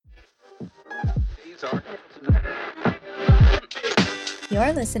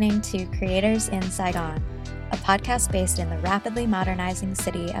You're listening to Creators in Saigon, a podcast based in the rapidly modernizing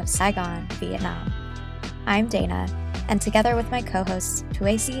city of Saigon, Vietnam. I'm Dana, and together with my co-hosts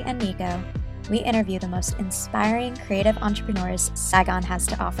Tuasi and Nico, we interview the most inspiring creative entrepreneurs Saigon has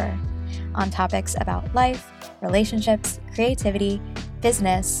to offer on topics about life, relationships, creativity,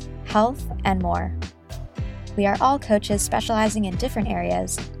 business, health, and more. We are all coaches specializing in different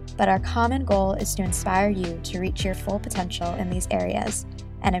areas, but our common goal is to inspire you to reach your full potential in these areas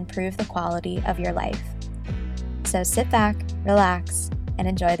and improve the quality of your life. So sit back, relax, and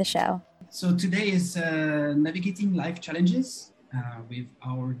enjoy the show. So today is Navigating Life Challenges with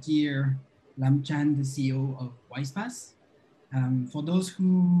our dear Lam Chan, the CEO of WisePass. For those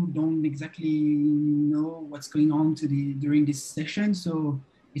who don't exactly know what's going on during this session, so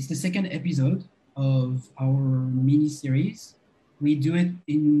it's the second episode of our mini-series. We do it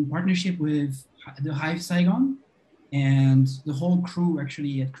in partnership with the Hive Saigon, and the whole crew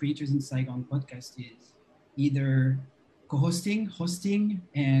actually at Creators in Saigon podcast is either co-hosting, hosting,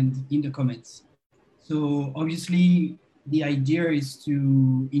 and in the comments. So obviously the idea is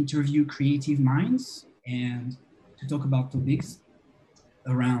to interview creative minds and to talk about topics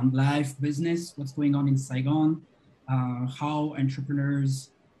around life, business, what's going on in Saigon, how entrepreneurs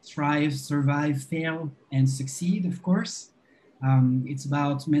thrive, survive, fail, and succeed, of course. It's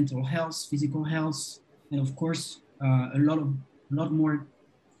about mental health, physical health, and of course, a lot more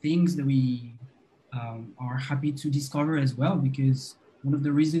things that we are happy to discover as well, because one of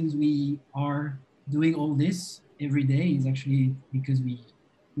the reasons we are doing all this every day is actually because we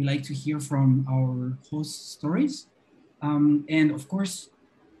like to hear from our host stories. And of course,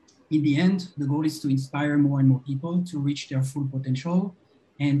 in the end, the goal is to inspire more and more people to reach their full potential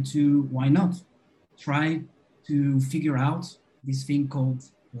and to, why not, try to figure out this thing called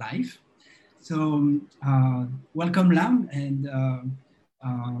life. So welcome, Lam, and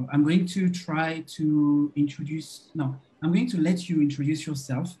I'm going to let you introduce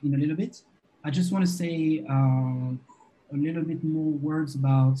yourself in a little bit. I just want to say a little bit more words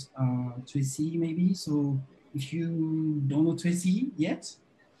about Tuasi, maybe. So if you don't know Tuasi yet,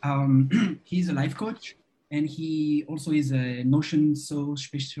 he's a life coach, and he also is a Notion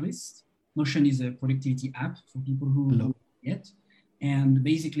specialist. Notion is a productivity app for people who don't know yet. And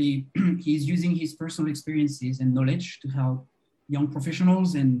basically, he's using his personal experiences and knowledge to help young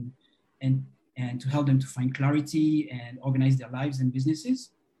professionals and to help them to find clarity and organize their lives and businesses.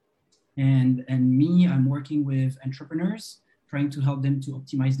 And me, I'm working with entrepreneurs, trying to help them to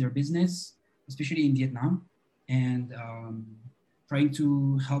optimize their business, especially in Vietnam, and trying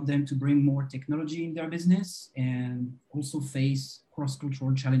to help them to bring more technology in their business and also face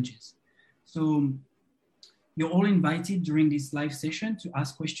cross-cultural challenges. So you're all invited during this live session to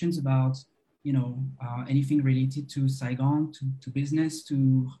ask questions about, anything related to Saigon, to business,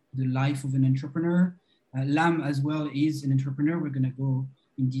 to the life of an entrepreneur. Lam as well is an entrepreneur. We're gonna go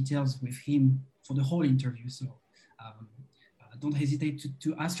in details with him for the whole interview. So don't hesitate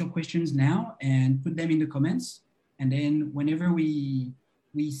to ask your questions now and put them in the comments. And then whenever we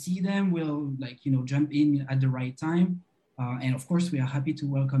see them, we'll jump in at the right time. And of course, we are happy to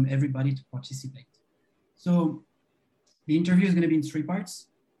welcome everybody to participate. So the interview is going to be in 3 parts.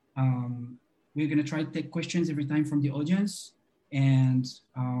 We're going to try to take questions every time from the audience. And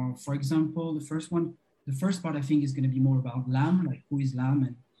for example, the first part I think is going to be more about Lam, like who is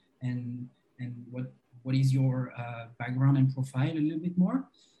Lam and what is your background and profile a little bit more.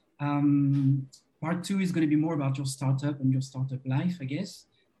 Part 2 is going to be more about your startup and your startup life, I guess.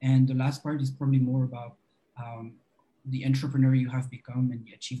 And the last part is probably more about the entrepreneur you have become and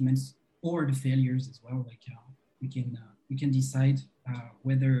the achievements or the failures as well. Like we can decide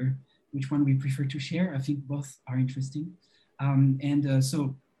which one we prefer to share. I think both are interesting.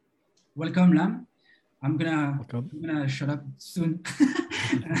 So welcome, Lam. I'm gonna shut up soon.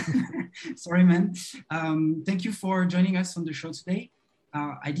 Sorry, man. Thank you for joining us on the show today.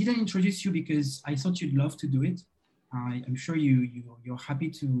 I didn't introduce you because I thought you'd love to do it. I'm sure you're happy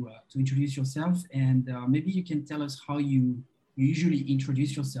to introduce yourself, and maybe you can tell us how you usually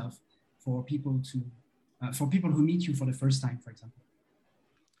introduce yourself for people who meet you for the first time, for example.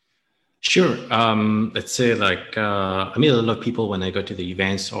 Sure. Let's say I meet a lot of people when I go to the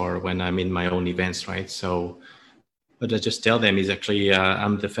events or when I'm in my own events, right? So what I just tell them is actually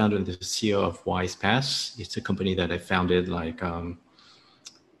I'm the founder and the CEO of WisePass. It's a company that I founded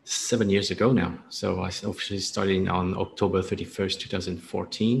 7 years ago now. So I officially started on October 31st,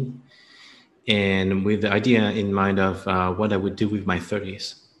 2014. And with the idea in mind of what I would do with my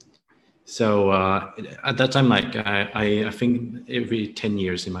 30s. So at that time, I think every 10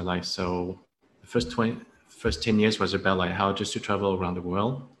 years in my life. So The first 10 years was about like how just to travel around the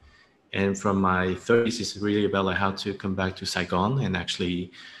world. And from my 30s, it's really about like how to come back to Saigon and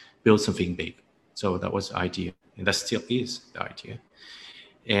actually build something big. So that was the idea, and that still is the idea.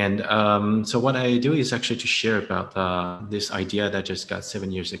 And so what I do is actually to share about this idea that just got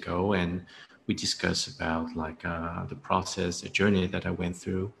 7 years ago, and we discuss about like the process, the journey that I went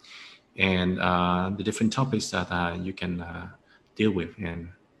through, and the different topics that you can deal with. And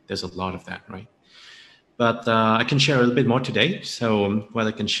there's a lot of that, right? But I can share a little bit more today. So what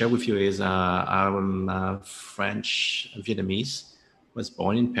I can share with you is I'm French Vietnamese, was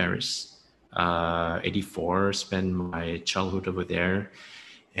born in Paris, 84, spent my childhood over there.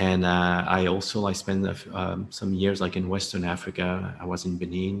 And I also like spent some years like in Western Africa. I was in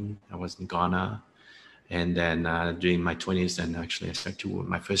Benin, I was in Ghana. And then during my 20s, and actually I started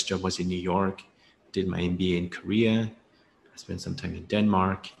my first job was in New York, did my MBA in Korea. I spent some time in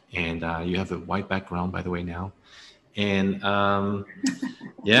Denmark, and you have a white background, by the way, now. And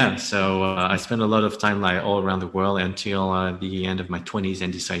yeah, so I spent a lot of time like all around the world until the end of my 20s,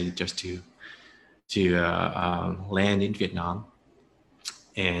 and decided just to land in Vietnam.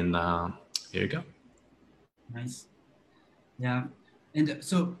 And there you go. Nice. Yeah. And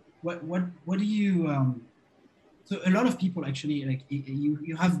so what do you so a lot of people actually, like,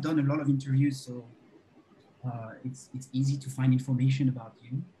 you have done a lot of interviews, so it's easy to find information about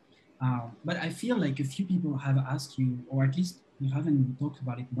you, but I feel like a few people have asked you, or at least you haven't talked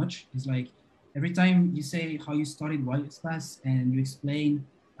about it much, is like every time you say how you started WildSpace and you explain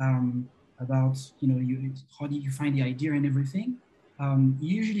about, you know, how did you find the idea and everything,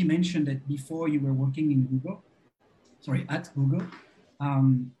 you usually mention that before you were working in Google, at Google,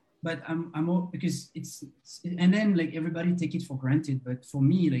 but I'm all, because it's, and then like everybody take it for granted, but for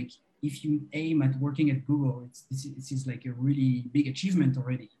me, like if you aim at working at Google, it's like a really big achievement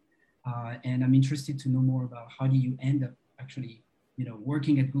already, and I'm interested to know more about how do you end up actually, you know,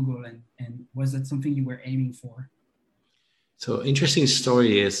 working at Google, and was that something you were aiming for? So interesting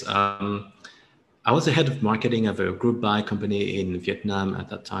story is I was the head of marketing of a group buy company in Vietnam at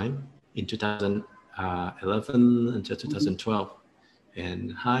that time, in 2011 until 2012.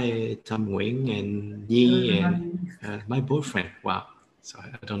 And hi, Tam Nguyen and Nhi and my boyfriend. Wow. So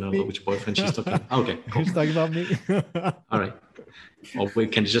I don't know which boyfriend she's talking about. Okay, cool. She's talking about me. All right. Or we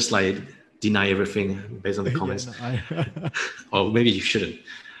can just like deny everything based on the comments. Yeah, no, or maybe you shouldn't.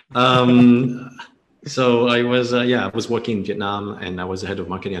 So I was, I was working in Vietnam, and I was the head of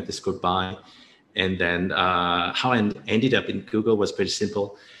marketing at this group buy. And then how I ended up in Google was pretty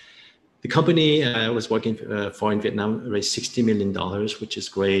simple. The company I was working for in Vietnam raised $60 million, which is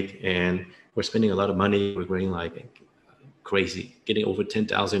great. And we're spending a lot of money. We're growing like crazy, getting over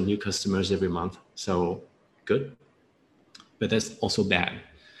 10,000 new customers every month. So good. But that's also bad.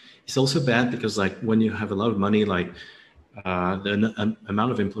 It's also bad because like when you have a lot of money, like the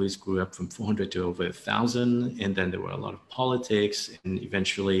amount of employees grew up from 400 to over 1,000. And then there were a lot of politics, and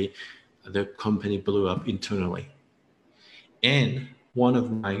eventually the company blew up internally. And one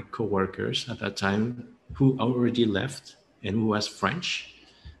of my coworkers at that time, who already left and who was French,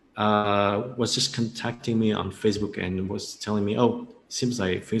 was just contacting me on Facebook and was telling me, oh, it seems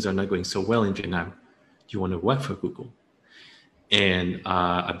like things are not going so well in Vietnam. Do you want to work for Google? And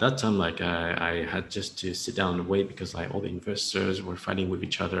at that time, like I had just to sit down and wait, because like all the investors were fighting with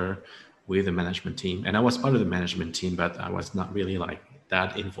each other, with the management team. And I was part of the management team, but I was not really like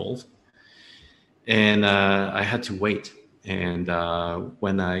that involved. And I had to wait. And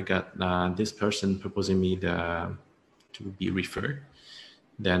when I got this person proposing me to be referred,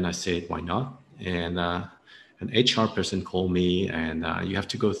 then I said, why not? And an HR person called me, and you have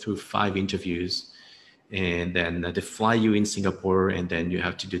to go through 5 interviews. And then they fly you in Singapore, and then you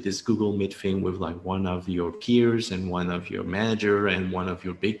have to do this Google Meet thing with like one of your peers and one of your manager and one of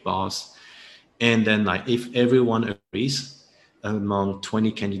your big boss. And then like if everyone agrees among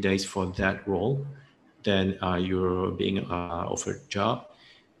 20 candidates for that role, then you're being offered a job,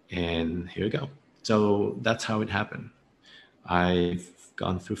 and here you go. So that's how it happened. I've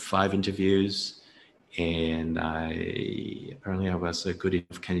gone through 5 interviews, and apparently I was a good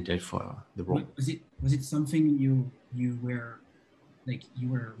enough candidate for the role. Was it something you were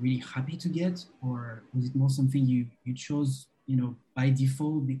really happy to get, or was it more something you chose, you know, by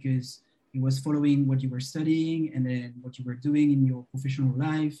default because it was following what you were studying and then what you were doing in your professional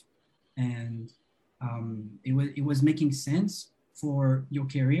life, and it was making sense for your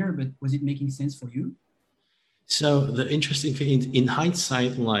career, but was it making sense for you? So the interesting thing in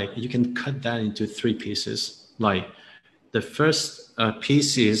hindsight, like you can cut that into 3 pieces. Like the first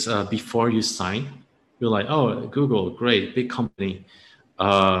piece is before you sign, you're like, oh, Google, great, big company.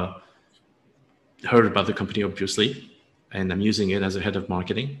 heard about the company, obviously, and I'm using it as a head of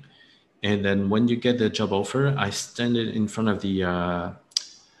marketing. And then when you get the job offer, I stand in front of the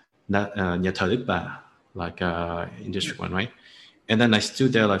nhà thờ Đức Bà, like in District 1, right? And then I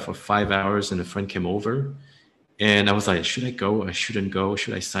stood there like for 5 hours, and a friend came over, and I was like, should I go? I shouldn't go.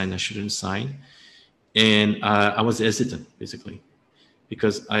 Should I sign? I shouldn't sign. And I was hesitant, basically,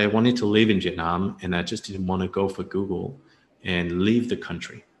 because I wanted to live in Vietnam, and I just didn't want to go for Google and leave the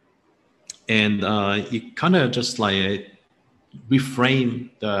country. And it kind of just like reframe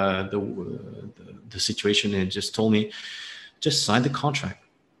the situation and just told me, just sign the contract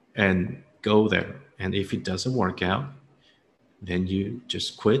and go there. And if it doesn't work out, then you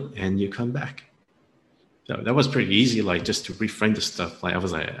just quit and you come back. So that was pretty easy, like just to reframe the stuff. Like I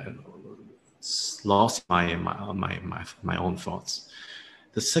was like lost my own thoughts.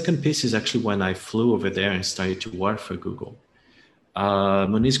 The second piece is actually when I flew over there and started to work for Google.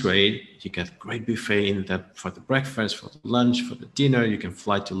 Money is great. You get great buffet in that for the breakfast, for the lunch, for the dinner. You can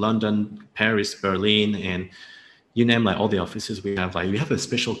fly to London, Paris, Berlin, and you name like all the offices we have. Like we have a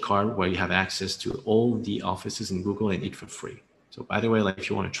special card where you have access to all the offices in Google and eat for free. So by the way, like if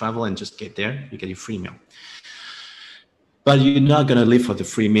you want to travel and just get there, you get your free meal. But you're not going to live for the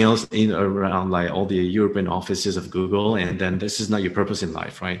free meals in around like all the European offices of Google. And then this is not your purpose in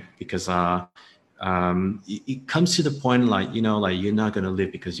life, right? Because it comes to the point like, you know, like you're not going to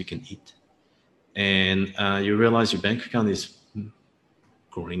live because you can eat. And you realize your bank account is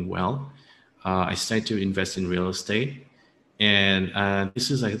growing well. I started to invest in real estate. And this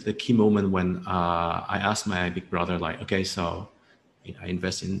is like the key moment when I asked my big brother, like, okay, so I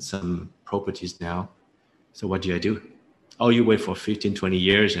invest in some properties now. So what do I do? Oh, you wait for 15, 20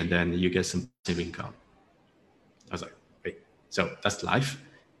 years and then you get some passive income. I was like, wait, so that's life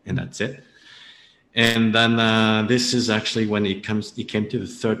and that's it. And then this is actually when it came to the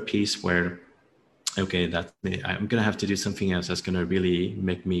third piece where, okay, that's me. I'm going to have to do something else that's going to really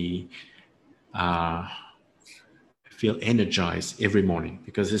make me feel energized every morning,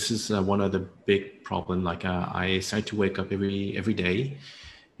 because this is one of the big problem. Like I start to wake up every day,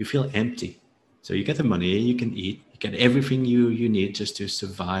 you feel empty. So you get the money, you can eat, you get everything you need just to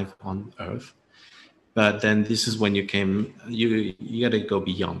survive on Earth. But then this is when you got to go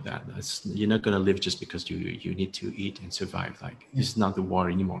beyond that. You're not going to live just because you need to eat and survive. Like it's not the war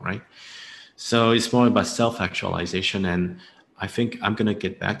anymore, right? So it's more about self-actualization. And I think I'm going to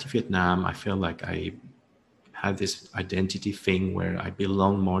get back to Vietnam. I feel like I have this identity thing where I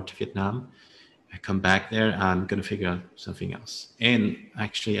belong more to Vietnam. I come back there, I'm going to figure out something else. And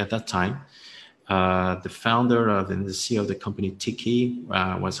actually at that time, the founder and the CEO of the company, Tiki,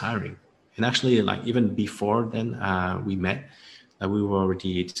 was hiring. And actually, like even before then, we met. We were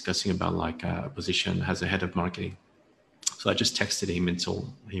already discussing about like a position as a head of marketing. So I just texted him and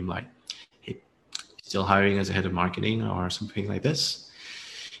told him like, "Hey, still hiring as a head of marketing or something like this?"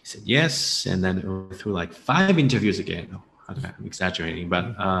 He said yes, and then went through like 5 interviews again. I don't know, I'm exaggerating, but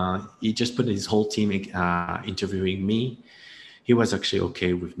he just put his whole team interviewing me. He was actually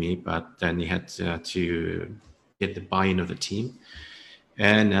okay with me, but then he had to get the buy-in of the team.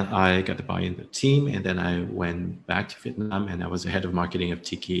 And I got the buy-in of the team, and then I went back to Vietnam, and I was the head of marketing of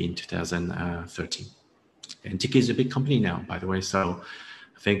Tiki in 2013. And Tiki is a big company now, by the way, so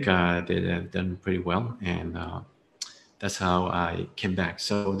I think they've done pretty well, and that's how I came back.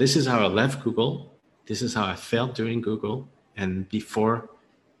 So this is how I left Google. This is how I felt during Google, and before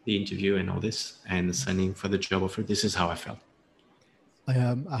the interview and all this, and signing for the job offer, this is how I felt.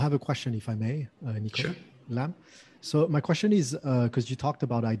 I have a question, if I may, Nico. Sure. Lam. So my question is, because you talked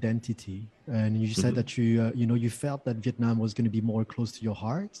about identity, and you said that you felt that Vietnam was going to be more close to your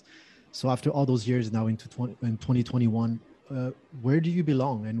heart. So after all those years now in 2021, where do you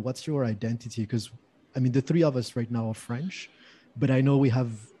belong, and what's your identity? Because I mean, the three of us right now are French, but I know we have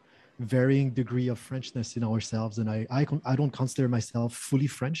varying degree of Frenchness in ourselves, and I don't consider myself fully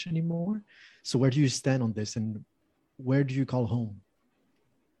French anymore. So where do you stand on this, and where do you call home?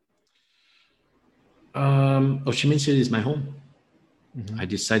 Ho Chi Minh City is my home. I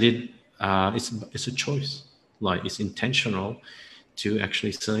decided it's a choice. Like it's intentional to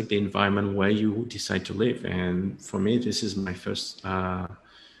actually select the environment where you decide to live. And for me, this is my first.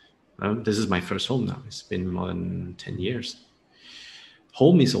 This is my first home now. It's been more than 10 years.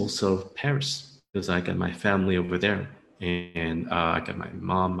 Home is also Paris, because I got my family over there, and I got my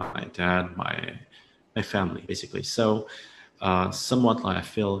mom, my dad, my family basically. So. Somewhat like I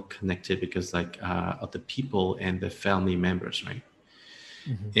feel connected because like of the people and the family members, right?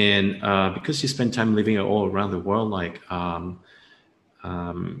 And because you spend time living all around the world, like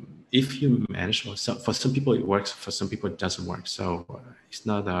if you manage, for some people it works, for some people it doesn't work. So it's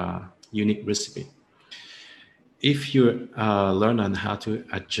not unique recipe. If you learn on how to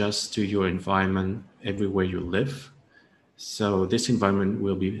adjust to your environment everywhere you live, so this environment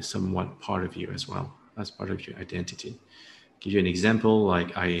will be somewhat part of you as well, as part of your identity. Give you an example,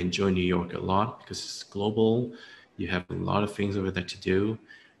 like I enjoy New York a lot because it's global. You have a lot of things over there to do.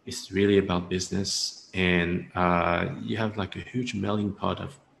 It's really about business, and you have like a huge melting pot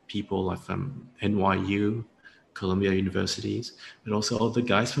of people like from NYU, Columbia universities, but also all the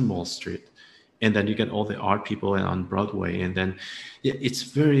guys from Wall Street. And then you get all the art people on Broadway. And then it's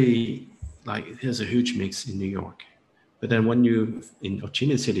very like, there's a huge mix in New York. But then when you in Ho Chi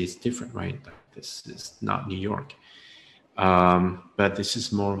Minh City, it's different, right? This is not New York. But this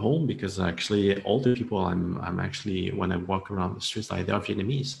is more home because actually all the people I'm actually, when I walk around the streets, like, they are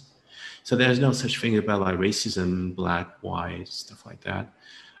Vietnamese. So there's no such thing about like racism, black, white, stuff like that.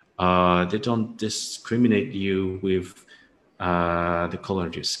 They don't discriminate you with the color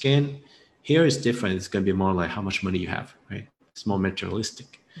of your skin. Here is different. It's going to be more like how much money you have, right? It's more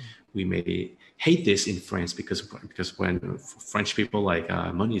materialistic. We may hate this in France because when French people like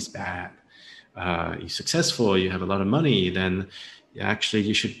money is bad. You're successful, you have a lot of money, then actually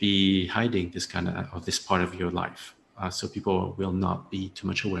you should be hiding this kind of this part of your life. So people will not be too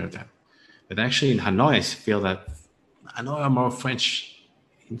much aware of that. But actually in Hanoi, I feel that Hanoi are more French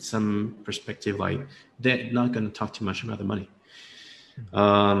in some perspective, like they're not going to talk too much about the money.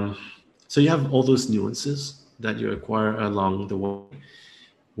 So you have all those nuances that you acquire along the way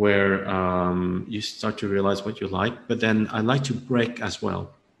where you start to realize what you like. But then I like to break as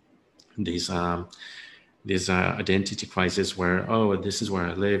well these identity crisis where, oh, this is where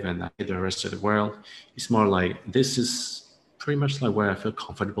I live and I hate the rest of the world. It's more like, this is pretty much like where I feel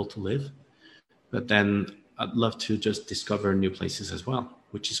comfortable to live. But then I'd love to just discover new places as well,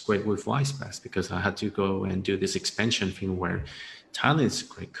 which is great with WisePass because I had to go and do this expansion thing where Thailand is a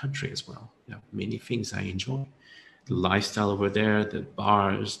great country as well. There are many things I enjoy. The lifestyle over there, the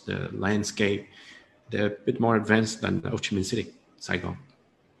bars, the landscape, they're a bit more advanced than Ho Chi Minh City, Saigon.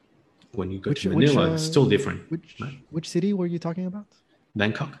 When you go to Manila, it's still different. Which city were you talking about?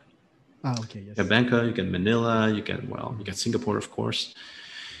 Bangkok. Ah, okay, yes. You get Bangkok, you get Manila, you get Singapore, of course.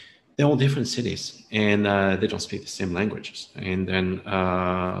 They're all different cities, and they don't speak the same languages. And then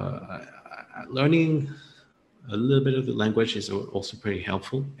learning a little bit of the language is also pretty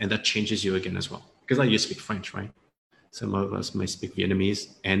helpful, and that changes you again as well. Because like you speak French, right? Some of us may speak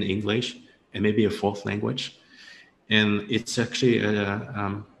Vietnamese and English, and maybe a fourth language. And it's actually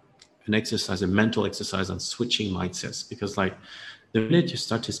an exercise, a mental exercise on switching mindsets. Because like the minute you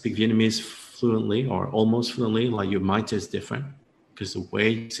start to speak Vietnamese fluently or almost fluently, like your mindset is different. Because the way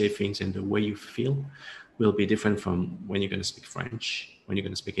you say things and the way you feel will be different from when you're going to speak French, when you're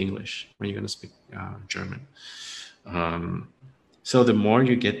going to speak English, when you're going to speak German. So the more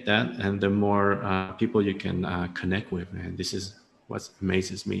you get that, and the more people you can connect with, and this is what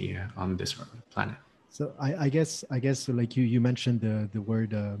amazes me on this planet. So I guess like you mentioned the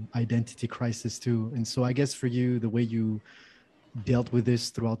word identity crisis too, and so I guess for you the way you dealt with this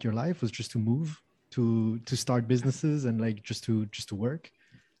throughout your life was just to move, to start businesses and like just to work.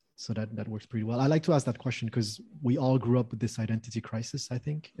 So that works pretty well. I like to ask that question because we all grew up with this identity crisis, I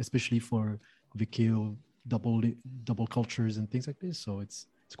think, especially for VQ, double cultures and things like this. So it's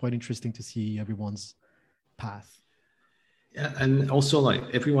quite interesting to see everyone's path. Yeah, and also like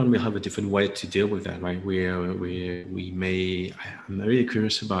everyone will have a different way to deal with that, right? We may, I'm really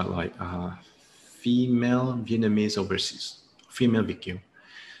curious about like female Vietnamese overseas, female VQ,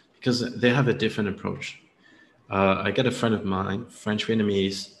 because they have a different approach. I got a friend of mine, French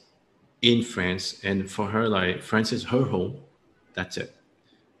Vietnamese, in France, and for her, like France is her home. That's it.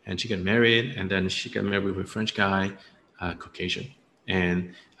 And she got married, and then she got married with a French guy, Caucasian.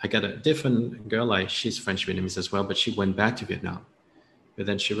 And I got a different girl, like she's French Vietnamese as well, but she went back to Vietnam. But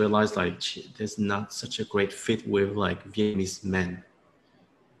then she realized like there's not such a great fit with like Vietnamese men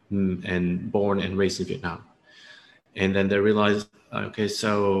and born and raised in Vietnam. And then they realized, okay,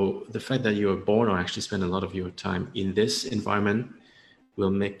 so the fact that you were born or actually spend a lot of your time in this environment will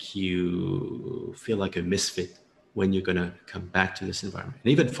make you feel like a misfit when you're gonna come back to this environment.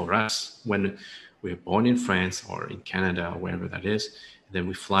 And even for us, when we're born in France or in Canada or wherever that is, then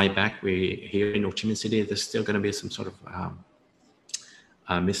we fly back, we're here in Ho Chi Minh City, there's still gonna be some sort of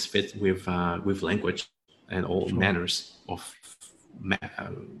misfit with language and all manners of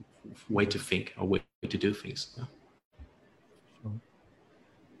way to think or way to do things. Yeah.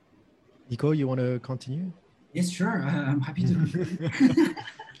 Nico, you want to continue? Yes, sure. I'm happy to.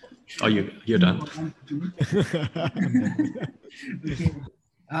 Oh, you're done. Okay.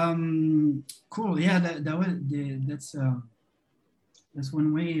 Cool. Yeah, that's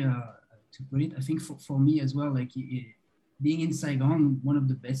one way to put it. I think for me as well, like being in Saigon, one of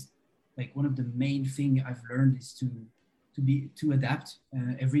the main thing I've learned is to adapt.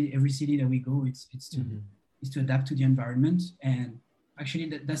 Every city that we go, it's to adapt to the environment. And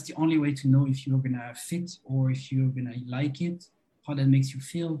actually that's the only way to know if you're gonna fit or if you're gonna like it, how that makes you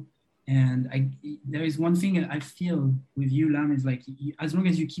feel. And there is one thing I feel with you, Lam, is like as long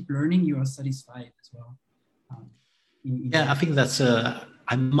as you keep learning, you are satisfied as well. I think that's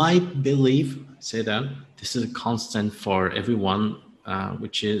I might believe, say that this is a constant for everyone,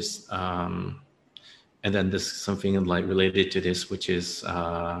 which is, and then there's something like related to this, which is,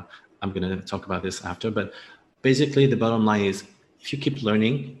 I'm going to talk about this after, but basically the bottom line is if you keep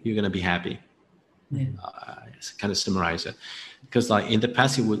learning, you're going to be happy. Kind of summarize it. Because like in the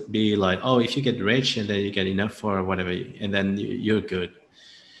past, it would be like, oh, if you get rich and then you get enough for whatever, and then you're good.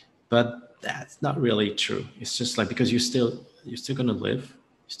 But that's not really true. It's just like, because you're still going to live,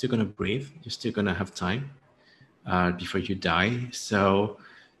 you're still going to breathe, you're still going to have time before you die. So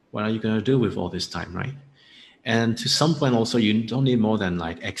what are you going to do with all this time, right? And to some point also, you don't need more than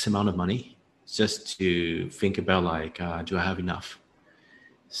like X amount of money just to think about like, do I have enough?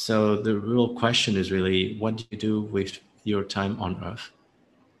 So the real question is really, what do you do with your time on Earth,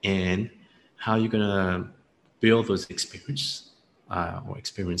 and how you're going to build those experiences,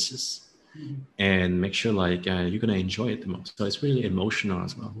 and make sure like you're going to enjoy it the most. So it's really emotional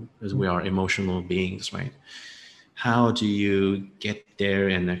as well, because we are emotional beings, right? How do you get there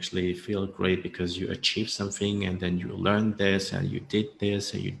and actually feel great because you achieved something, and then you learned this and you did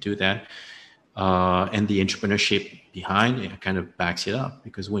this and you do that, and the entrepreneurship behind it kind of backs it up,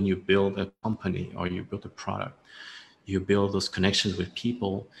 because when you build a company or you build a product, you build those connections with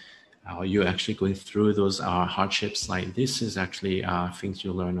people, you're actually going through those hardships. Like this is actually things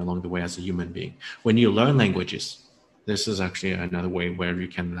you learn along the way as a human being. When you learn languages, this is actually another way where you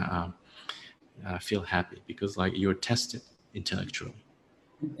can feel happy, because like you're tested intellectually.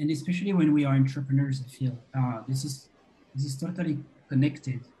 And especially when we are entrepreneurs, I feel this is totally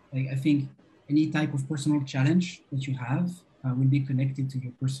connected. Like I think any type of personal challenge that you have will be connected to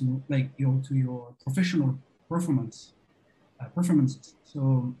your personal, like to your professional performances.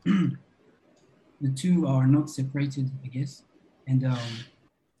 So the two are not separated, I guess. And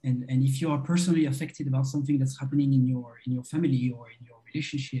if you are personally affected about something that's happening in your family or in your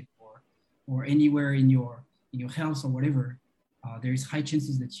relationship or anywhere in your health or whatever, there is high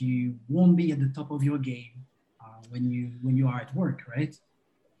chances that you won't be at the top of your game when you are at work, right?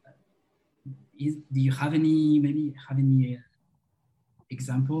 Do you have any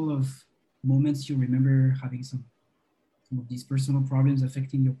example of moments you remember having some of these personal problems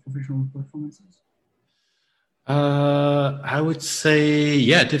affecting your professional performances? I would say,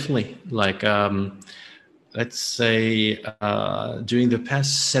 yeah, definitely. Like, let's say during the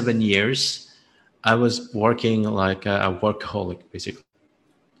past 7 years, I was working like a workaholic, basically,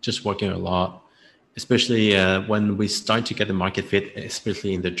 just working a lot, especially when we start to get the market fit,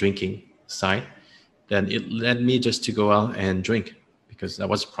 especially in the drinking side. Then it led me just to go out and drink, because that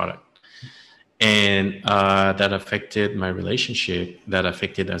was a product. And that affected my relationship. That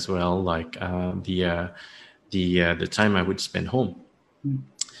affected as well, like the time I would spend home,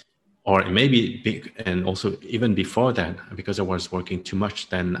 or maybe big. And also even before that, because I was working too much,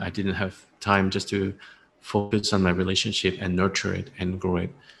 then I didn't have time just to focus on my relationship and nurture it and grow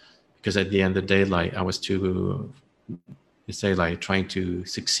it. Because at the end of the day, like I was too, trying to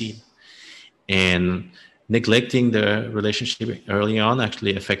succeed, and neglecting the relationship early on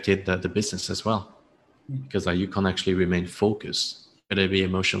actually affected the business as well, because you can't actually remain focused. You're going to be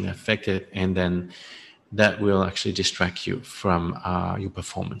emotionally affected, and then that will actually distract you from your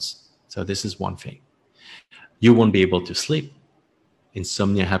performance. So this is one thing. You won't be able to sleep.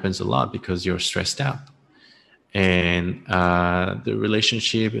 Insomnia happens a lot because you're stressed out, and the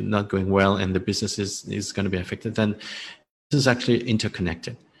relationship not going well, and the business is going to be affected. Then this is actually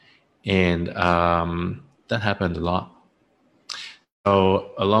interconnected, and that happened a lot.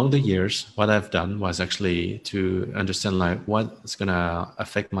 So along the years, what I've done was actually to understand like what's going to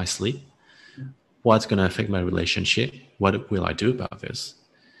affect my sleep, what's going to affect my relationship, what will I do about this,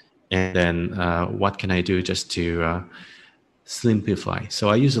 and then what can I do just to simplify. So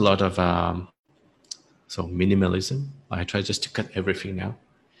I use a lot of minimalism. I try just to cut everything out,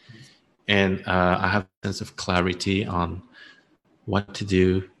 and I have a sense of clarity on what to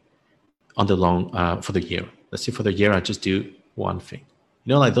do on the long for the year. Let's say for the year, I just do one thing.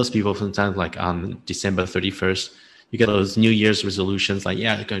 You know, like those people sometimes, like on December 31st, you get those New Year's resolutions, like,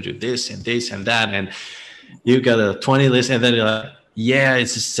 yeah, I'm going to do this and this and that. And you got a 20 list, and then you're like, yeah,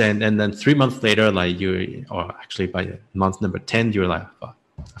 it's just, and then 3 months later, like or actually by month number 10, you're like, oh,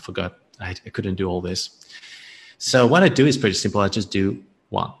 I forgot I couldn't do all this. So what I do is pretty simple. I just do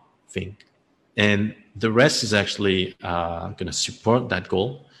one thing, and the rest is actually going to support that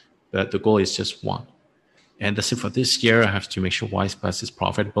goal, but the goal is just one. And that's it for this year. I have to make sure Wise Plus is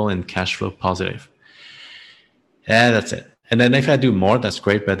profitable and cash flow positive. And that's it. And then if I do more, that's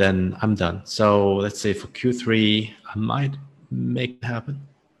great, but then I'm done. So let's say for Q3, I might make it happen.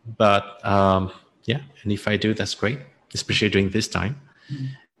 But yeah, and if I do, that's great, especially during this time. Mm-hmm.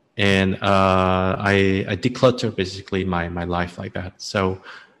 And I declutter basically my life like that. So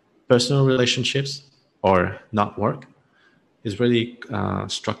personal relationships or not work is really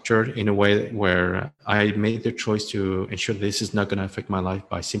structured in a way where I made the choice to ensure this is not going to affect my life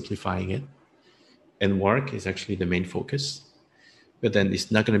by simplifying it. And work is actually the main focus, but then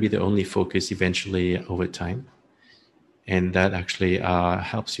it's not going to be the only focus eventually over time. And that actually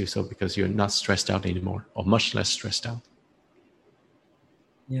helps you, so because you're not stressed out anymore, or much less stressed out.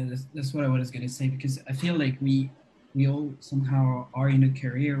 Yeah, that's what I was going to say, because I feel like we all somehow are in a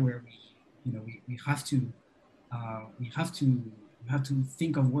career where we have to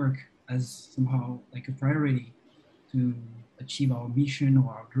think of work as somehow like a priority to achieve our mission or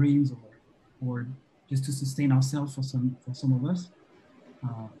our dreams, or just to sustain ourselves for some of us.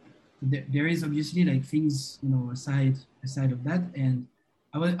 There is obviously like things aside of that, and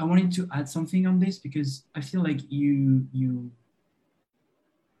I wanted to add something on this, because I feel like you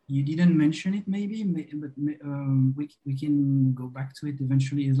didn't mention it maybe, but we can go back to it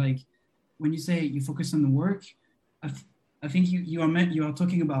eventually. Is like when you say you focus on the work, I think you are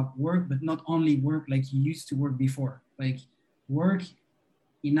talking about work, but not only work like you used to work before. Like work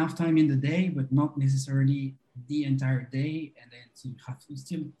enough time in the day, but not necessarily the entire day, and then so you have to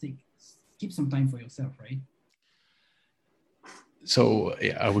still keep some time for yourself, right? So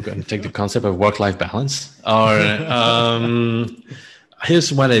yeah, are we going to take the concept of work-life balance, or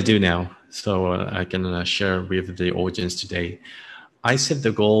here's what I do now, so I can share with the audience today. I set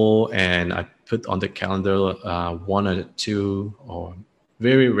the goal and I put on the calendar one or two, or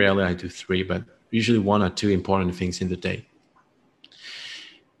very rarely I do three, but usually one or two important things in the day.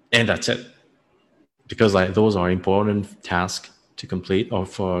 And that's it. Because those are important tasks to complete, or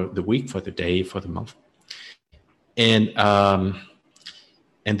for the week, for the day, for the month. And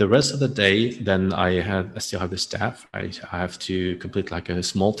the rest of the day, then I still have the staff. I have to complete like a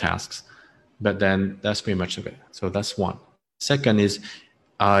small tasks, but then that's pretty much of it. So that's one. Second is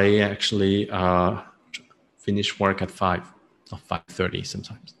I actually finish work at 5 or 5:30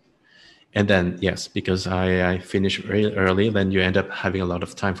 sometimes. And then, yes, because I finish very early, then you end up having a lot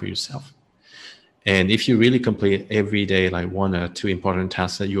of time for yourself. And if you really complete every day like one or two important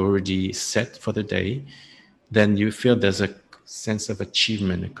tasks that you already set for the day, then you feel there's a sense of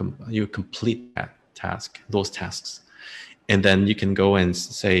achievement. You complete that task, those tasks. And then you can go and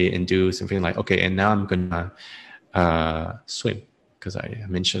say and do something like, okay, and now I'm going to swim. Because I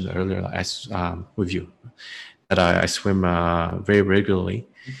mentioned earlier with you that I swim very regularly.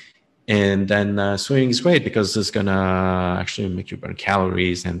 And then swimming is great because it's going to actually make you burn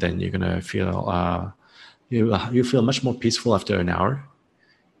calories, and then you're going to feel you feel much more peaceful after an hour.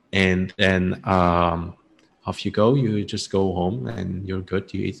 And then off you go. You just go home and you're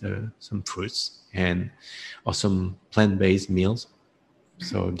good. You eat some fruits or some plant-based meals.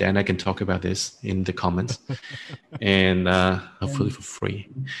 So then I can talk about this in the comments and hopefully for free.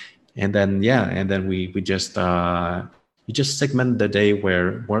 And then we just you just segment the day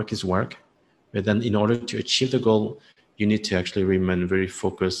where work is work, but then in order to achieve the goal, you need to actually remain very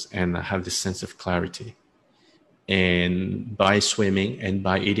focused and have this sense of clarity. And by swimming and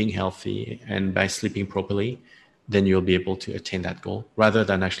by eating healthy and by sleeping properly, then you'll be able to attain that goal, rather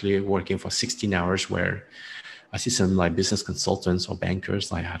than actually working for 16 hours where I see some like business consultants or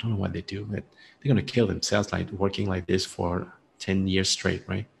bankers, like I don't know what they do, but they're going to kill themselves like working like this for 10 years straight,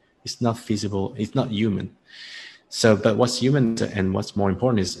 right? It's not feasible. It's not human. So, but what's human and what's more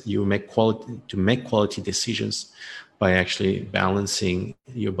important is you make quality decisions by actually balancing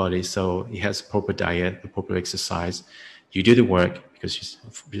your body. So it has proper diet, proper exercise. You do the work because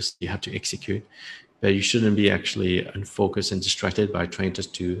you have to execute, but you shouldn't be actually unfocused and distracted by trying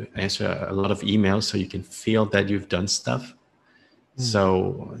just to answer a lot of emails so you can feel that you've done stuff.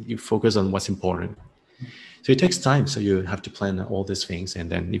 So you focus on what's important. So it takes time. So you have to plan all these things, and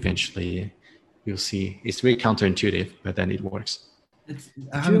then eventually you'll see it's very counterintuitive, but then it works.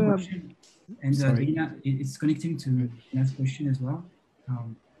 I have a question, and Dana, it's connecting to Dana's question as well.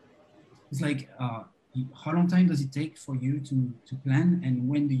 It's like, how long time does it take for you to plan, and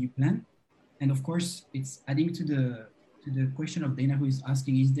when do you plan? And of course, it's adding to the question of Dana, who is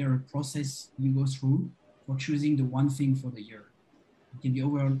asking, is there a process you go through for choosing the one thing for the year? it can be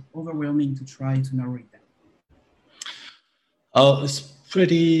overwhelming to try to narrow it down? Oh, it's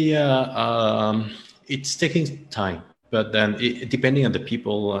pretty, it's taking time, but then depending on the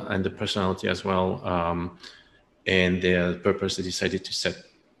people and the personality as well, and the purpose they decided to set.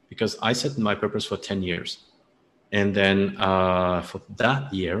 Because I set my purpose for 10 years. And then for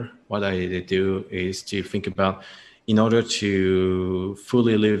that year, what I do is to think about, in order to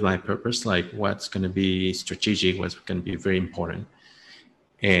fully live my purpose, like what's going to be strategic, what's going to be very important.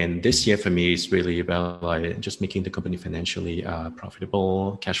 And this year for me is really about like just making the company financially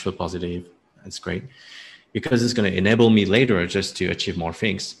profitable, cash flow positive. That's great, because it's going to enable me later just to achieve more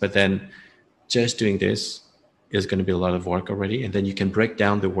things. But then just doing this is going to be a lot of work already. And then you can break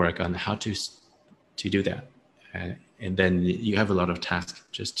down the work on how to do that. And then you have a lot of tasks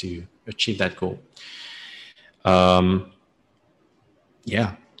just to achieve that goal.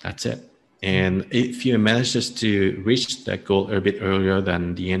 Yeah, that's it. And if you manage just to reach that goal a bit earlier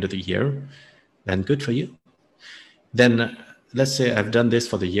than the end of the year, then good for you. Then let's say I've done this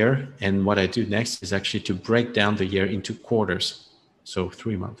for the year, and what I do next is actually to break down the year into quarters, so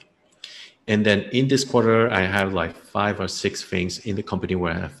 3 months. And then in this quarter, I have like 5 or 6 things in the company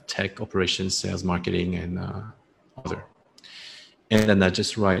where I have tech, operations, sales, marketing, and other. And then I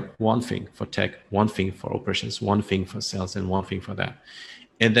just write one thing for tech, one thing for operations, one thing for sales, and one thing for that.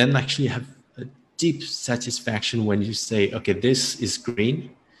 And then actually have a deep satisfaction when you say, okay, this is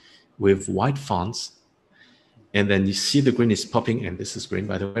green with white fonts. And then you see the green is popping, and this is green,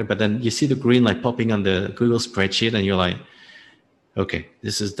 by the way, but then you see the green like popping on the Google spreadsheet, and you're like, okay,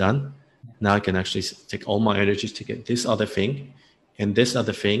 this is done. Now I can actually take all my energy to get this other thing and this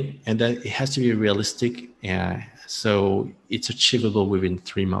other thing. And then it has to be realistic. So it's achievable within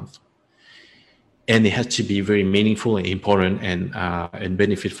 3 months. And it has to be very meaningful and important and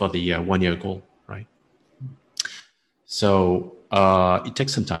benefit for the 1 year goal, right? So it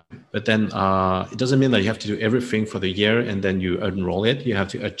takes some time, but then it doesn't mean that you have to do everything for the year and then you unroll it. You have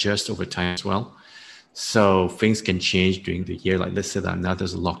to adjust over time as well. So things can change during the year. Like let's say that now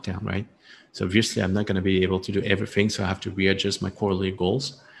there's a lockdown, right? So obviously I'm not going to be able to do everything. So I have to readjust my quarterly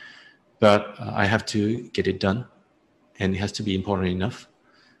goals, but I have to get it done, and it has to be important enough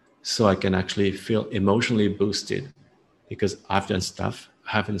so I can actually feel emotionally boosted because I've done stuff.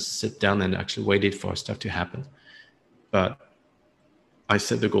 I haven't sit down and actually waited for stuff to happen, but I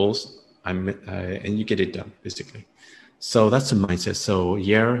set the goals and you get it done basically. So that's the mindset. So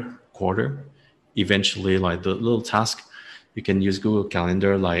year, quarter, eventually like the little task, you can use Google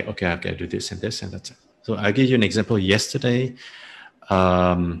Calendar, like, okay, I've got to do this and this, and that's it. So I'll give you an example. Yesterday,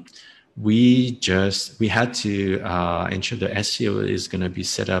 we had to ensure the SEO is going to be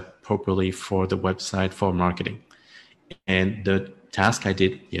set up properly for the website for marketing. And the task I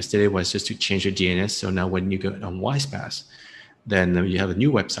did yesterday was just to change the DNS. So now when you go on WisePass, then you have a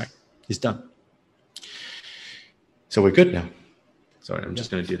new website. It's done. So we're good now. Sorry, I'm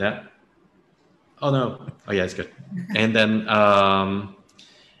just going to do that. Oh no! Oh yeah, it's good. And then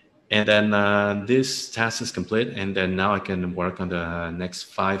this task is complete, and then now I can work on the next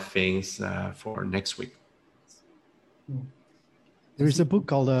 5 things for next week. There is a book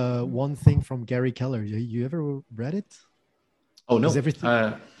called One Thing from Gary Keller. You ever read it? Oh no!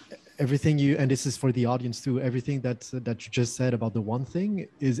 Everything you, and this is for the audience too, everything that you just said about the one thing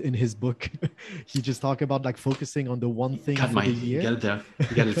is in his book. He just talked about like focusing on the one thing for the year. You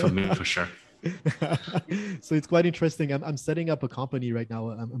get it from me for sure. So it's quite interesting. I'm setting up a company right now.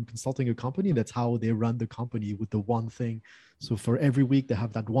 I'm consulting a company. That's how they run the company, with the one thing. So for every week, they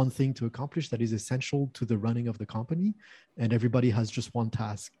have that one thing to accomplish that is essential to the running of the company. And everybody has just one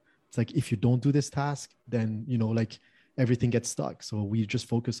task. It's like, if you don't do this task, then, like everything gets stuck. So we just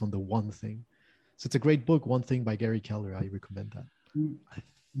focus on the one thing. So it's a great book, One Thing by Gary Keller. I recommend that. I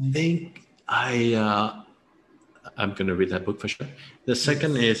think I'm going to read that book for sure. The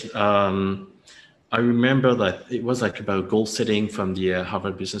second is, I remember that it was like about goal setting from the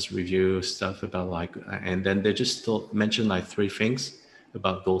Harvard Business Review stuff about like, and then they just still mentioned like 3 things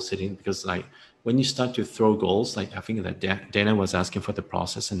about goal setting, because like when you start to throw goals, like I think that Dana was asking for the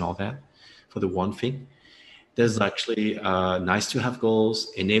process and all that for the one thing. There's actually nice to have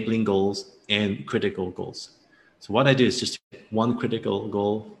goals, enabling goals, and critical goals. So what I do is just one critical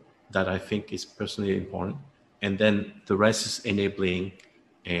goal that I think is personally important, and then the rest is enabling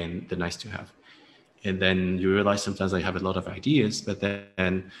and the nice to have. And then you realize sometimes I have a lot of ideas, but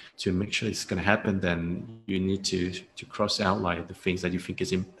then to make sure it's going to happen, then you need to cross out like the things that you think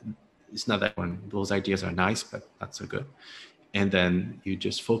it's not that one. Those ideas are nice, but not so good. And then you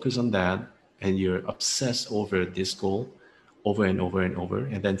just focus on that, and you're obsessed over this goal over and over and over.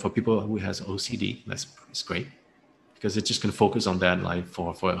 And then for people who has OCD, it's great. because it's just going to focus on that like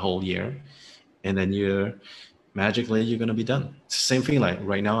for a whole year, and then you're going to be done. It's the same thing. Like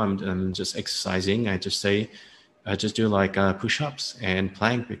right now, I'm just exercising. I just do like push-ups and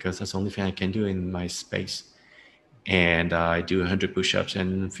plank because that's the only thing I can do in my space. And I do 100 push-ups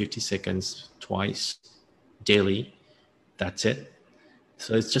and 50 seconds twice daily. That's it.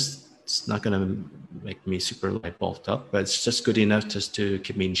 So it's not going to make me super like bulked up, but it's just good enough just to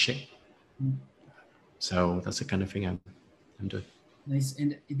keep me in shape. So that's the kind of thing I'm doing. Nice.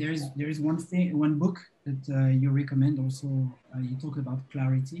 And there is one book that you recommend also. You talk about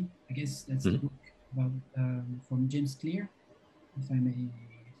clarity. I guess that's the book about from James Clear, if I may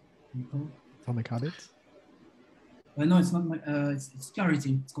recall. Atomic Habits? No, it's not. It's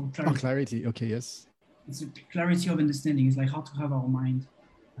clarity. It's called clarity. Oh, clarity. Okay, yes. It's a clarity of understanding. It's like how to have our mind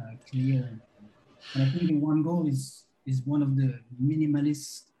clear. And I think the one goal is one of the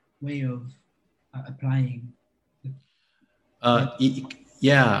minimalist way of applying.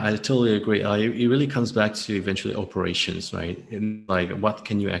 Yeah, I totally agree. It really comes back to eventually operations, right? And like, what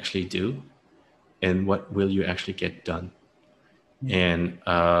can you actually do, and what will you actually get done?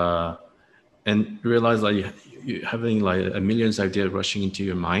 Yeah. And realize like you having like a million ideas rushing into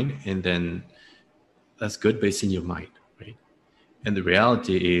your mind, and then that's good, but it's in your mind, right? And the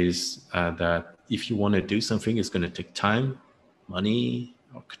reality is that if you want to do something, it's going to take time, money,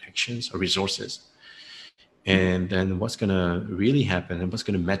 or connections, or resources. And then what's going to really happen and what's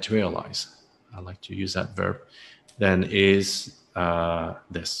going to materialize, I like to use that verb, then is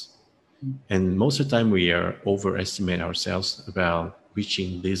this. And most of the time we overestimate ourselves about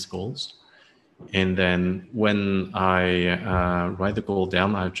reaching these goals. And then when I write the goal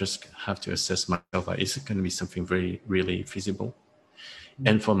down, I just have to assess myself, like, is it going to be something really feasible?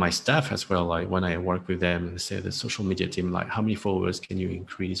 And for my staff as well, like when I work with them and say the social media team, like how many followers can you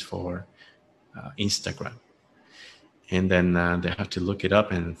increase for Instagram? And then they have to look it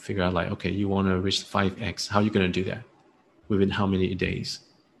up and figure out like, okay, you want to reach 5x. How are you going to do that? Within how many days?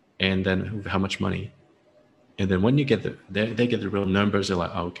 And then with how much money? And then when you get they get the real numbers, they're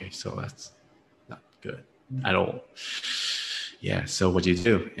like, oh, okay, so that's not good at all. Yeah, so what do you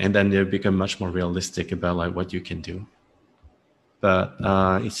do? And then they become much more realistic about like what you can do. But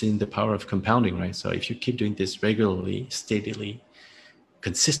it's in the power of compounding, right? So if you keep doing this regularly, steadily,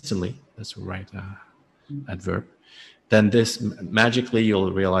 consistently, that's the right adverb, then this magically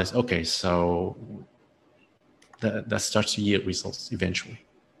you'll realize, okay, so that starts to yield results eventually.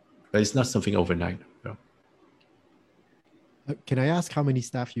 But it's not something overnight. No. Can I ask how many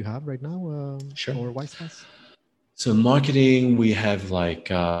staff you have right now Sure. for Wisepass? So marketing, we have like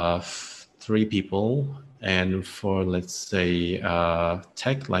 3 people. And for, let's say,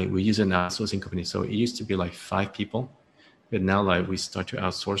 tech, like we use an outsourcing company. So it used to be like 5 people. But now like we start to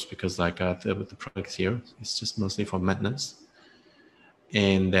outsource because like the products here, it's just mostly for maintenance.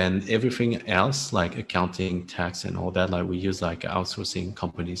 And then everything else like accounting, tax and all that, like we use like outsourcing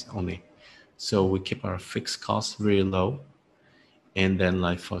companies only. So we keep our fixed costs very low. And then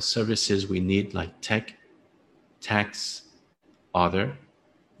like for services, we need like tech, tax, other.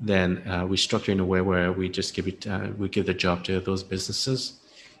 Then we structure in a way where we just give the job to those businesses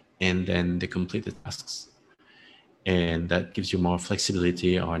and then they complete the tasks. And that gives you more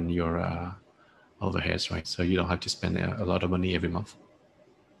flexibility on your overheads, right? So you don't have to spend a lot of money every month.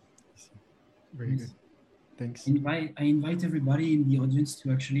 Very good. Thanks. I invite everybody in the audience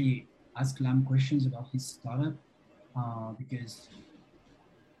to actually ask Lam questions about his startup because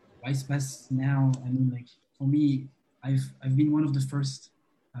Wisepass now, I mean, like for me, I've been one of the first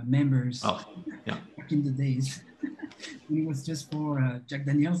members back in the days. It was just for Jack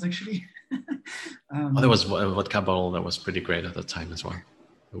Daniels, actually. There was vodka bottle that was pretty great at the time as well.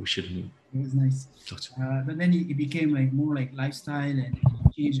 But we shouldn't. It was nice. But then it became like more like lifestyle and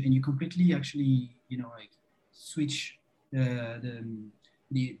change, and you completely actually, like switch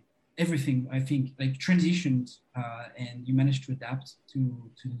the everything. I think like transitioned, and you managed to adapt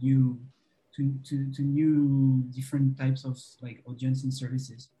to new different types of like audience and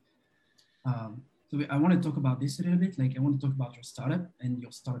services. So I want to talk about this a little bit. Like I want to talk about your startup and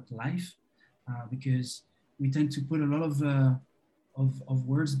your startup life, because we tend to put a lot of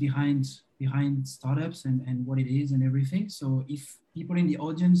words behind startups and what it is and everything. So if people in the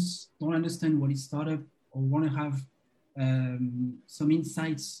audience don't understand what is startup or want to have some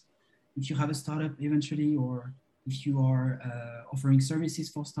insights, if you have a startup eventually, or if you are offering services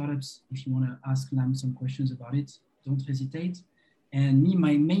for startups, if you want to ask Lam some questions about it, don't hesitate. And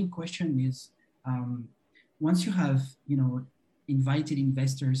my main question is, once you have, invited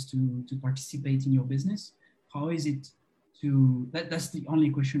investors to participate in your business, how is it that's the only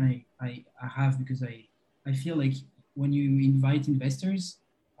question I have, because I feel like when you invite investors,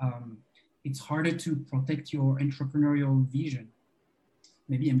 it's harder to protect your entrepreneurial vision.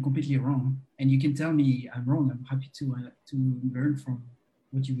 Maybe I'm completely wrong, and you can tell me I'm wrong. I'm happy to learn from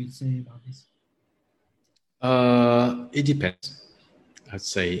what you will say about this. It depends. I'd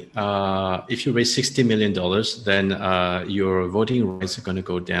say if you raise $60 million, then your voting rights are going to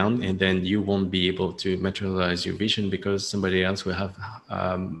go down, and then you won't be able to materialize your vision because somebody else will have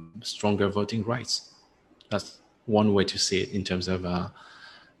stronger voting rights. That's one way to see it in terms of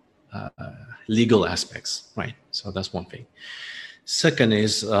legal aspects, right? So that's one thing. Second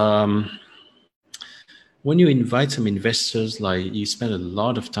is when you invite some investors, like you spend a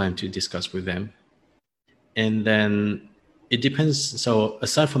lot of time to discuss with them, and then it depends. So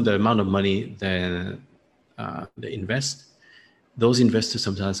aside from the amount of money that they invest, those investors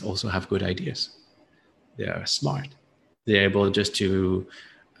sometimes also have good ideas. They are smart. They're able just to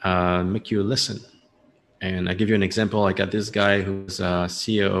make you listen. And I give you an example. I got this guy who's a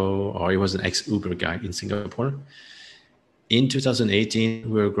CEO, or he was an ex-Uber guy in Singapore. In 2018,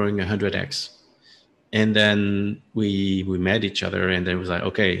 we were growing 100x. And then we met each other, and then it was like,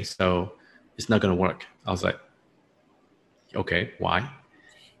 okay, so it's not going to work. I was like, okay, why?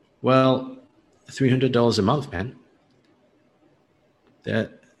 Well, $300 a month, man.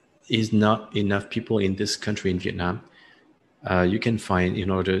 That is not enough people in this country, in Vietnam. You can find in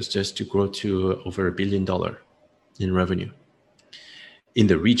order just to grow to over $1 billion in revenue in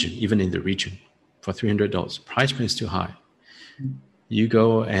the region, even in the region, for $300. Price point is too high. You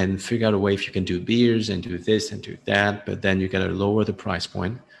go and figure out a way if you can do beers and do this and do that, but then you got to lower the price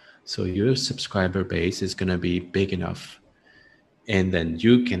point. So your subscriber base is going to be big enough. And then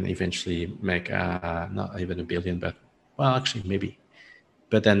you can eventually make not even $1 billion, but well, actually maybe.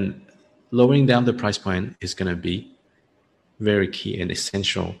 But then lowering down the price point is going to be very key and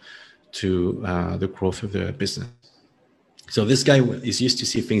essential to the growth of the business. So this guy is used to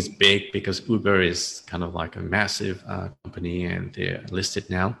see things big because Uber is kind of like a massive company and they're listed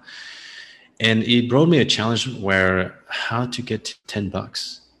now. And it brought me a challenge where how to get to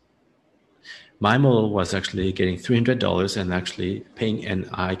 $10. My model was actually getting $300 and actually paying and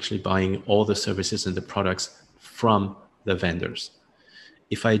actually buying all the services and the products from the vendors.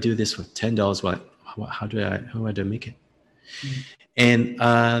 If I do this with $10, how do I make it? Mm-hmm.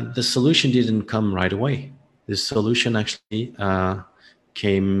 And the solution didn't come right away. The solution actually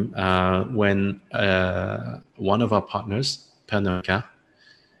came when one of our partners, Pernod Ricard,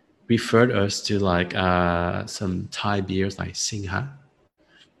 referred us to like some Thai beers like Singha.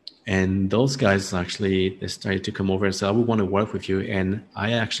 And those guys actually, they started to come over and say, we want to work with you. And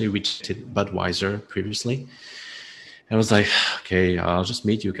I actually rejected Budweiser previously. And I was like, okay, I'll just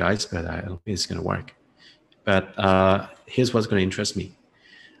meet you guys, but I don't think it's going to work. But here's what's going to interest me.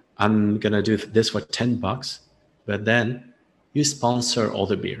 I'm going to do this for $10, but then you sponsor all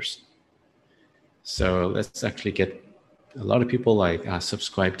the beers. So let's actually get a lot of people like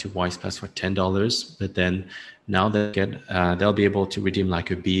subscribe to Wise Pass for $10, but then now they'll be able to redeem like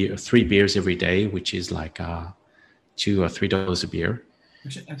a beer, 3 beers every day, which is like $2 or $3 a beer.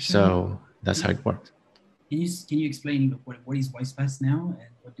 Actually, so that's how it works. Can you explain what is Wise Pass now and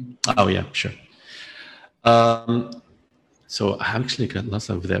what do? Oh yeah, sure. So I actually got lots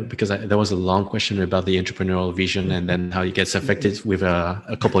of that because there was a long question about the entrepreneurial vision and then how it gets affected with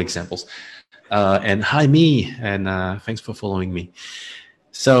a couple examples. And hi me, and thanks for following me.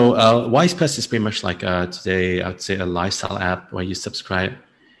 So WisePass is pretty much like today, I would say a lifestyle app where you subscribe.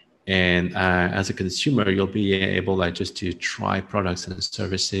 And as a consumer, you'll be able like just to try products and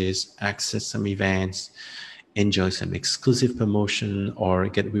services, access some events, enjoy some exclusive promotion, or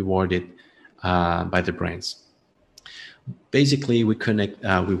get rewarded by the brands. Basically, we connect,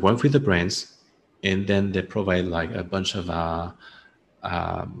 we work with the brands, and then they provide like a bunch of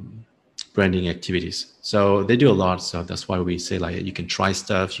branding activities. So they do a lot. So that's why we say like you can try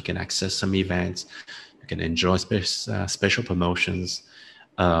stuff, you can access some events, you can enjoy special promotions,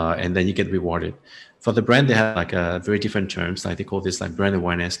 and then you get rewarded. For the brand, they have like very different terms. Like they call this like brand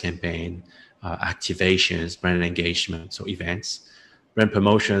awareness campaign, activations, brand engagement, so events, brand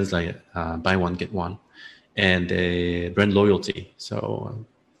promotions like buy one get one, and brand loyalty. So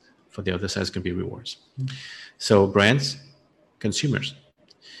for the other side, it's going to be rewards. Mm-hmm. So brands, consumers.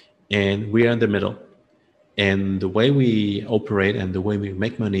 And we are in the middle. And the way we operate and the way we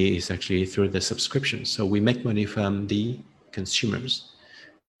make money is actually through the subscription. So we make money from the consumers.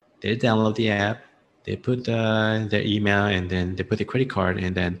 They download the app, they put their email, and then they put their credit card,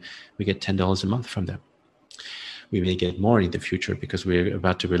 and then we get $10 a month from them. We may get more in the future because we're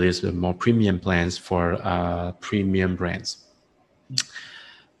about to release more premium plans for premium brands.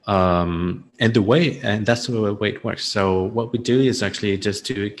 And that's the way it works. So what we do is actually just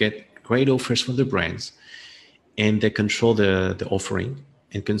to get great offers from the brands, and they control the offering.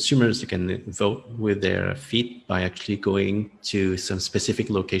 And consumers can vote with their feet by actually going to some specific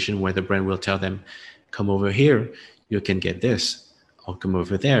location where the brand will tell them, come over here, you can get this, or come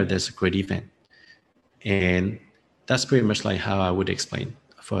over there, there's a great event. And that's pretty much like how I would explain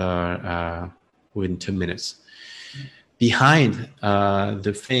for within 2 minutes. Behind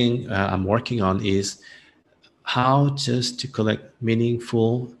the thing I'm working on is how just to collect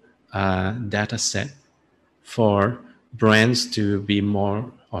meaningful data set for brands to be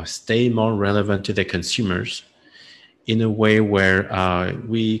more or stay more relevant to their consumers in a way where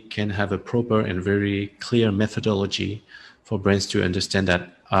we can have a proper and very clear methodology for brands to understand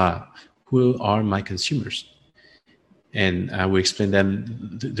that who are my consumers. And we explain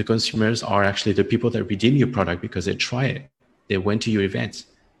them the consumers are actually the people that redeem your product because they try it. They went to your events.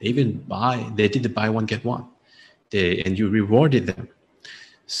 They did the buy one, get one. And you rewarded them.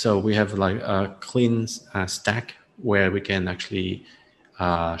 So we have like a clean stack where we can actually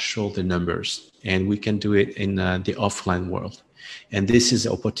show the numbers, and we can do it in the offline world. And this is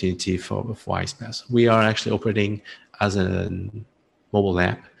an opportunity for WisePass. We are actually operating as a mobile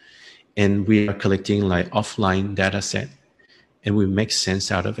app, and we are collecting like offline data set, and we make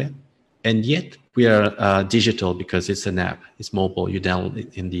sense out of it. And yet we are digital because it's an app, it's mobile, you download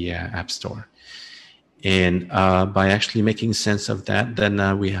it in the app store. And by actually making sense of that,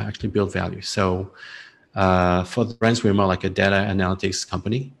 then we actually build value. So for the brands, we're more like a data analytics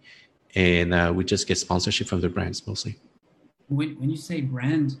company, and we just get sponsorship from the brands mostly. When you say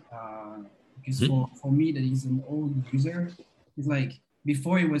brand, because for me that is an old user, it's like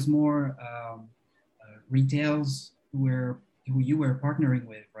before it was more retails who you were partnering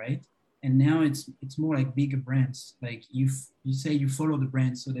with, right? And now it's more like bigger brands. Like you say you follow the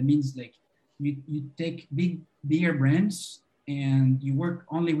brands, so that means like you take bigger brands and you work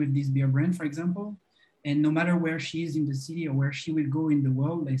only with this beer brand, for example, and no matter where she is in the city or where she will go in the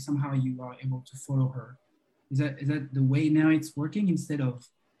world, like somehow you are able to follow her. Is that the way now it's working, instead of,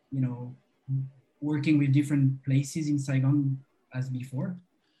 working with different places in Saigon as before?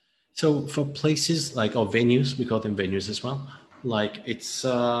 So for places like our venues, we call them venues as well. Like it's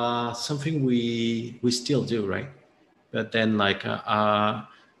something we still do, right? But then like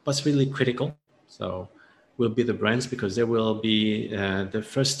what's really critical, so will be the brands, because they will be the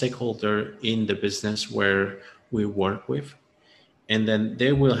first stakeholder in the business where we work with, and then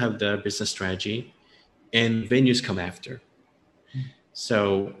they will have the business strategy, and venues come after.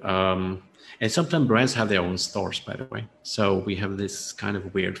 So and sometimes brands have their own stores, by the way. So we have this kind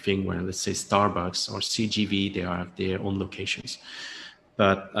of weird thing where, let's say Starbucks or CGV, they have their own locations.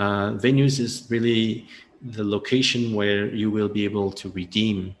 But venues is really the location where you will be able to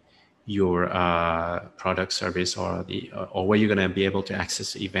redeem your product, service, or where you're going to be able to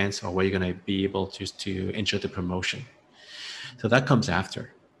access events, or where you're going to be able to enjoy the promotion. So that comes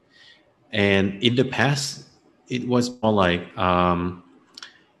after. And in the past, it was more like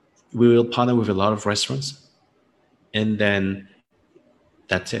we will partner with a lot of restaurants, and then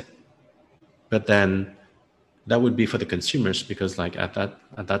that's it. But then that would be for the consumers, because like at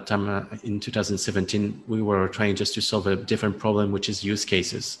that time in 2017, we were trying just to solve a different problem, which is use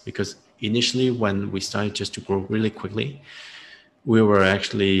cases. Because initially, when we started just to grow really quickly, we were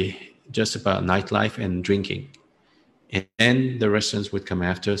actually just about nightlife and drinking, and then the restaurants would come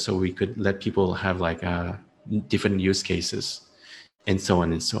after, so we could let people have like different use cases, and so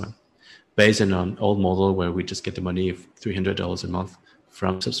on and so on, based on an old model where we just get the money of $300 a month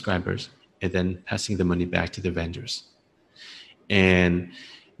from subscribers, and then passing the money back to the vendors. And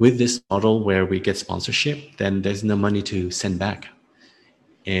with this model where we get sponsorship, then there's no money to send back.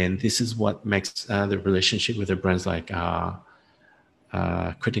 And this is what makes the relationship with the brands like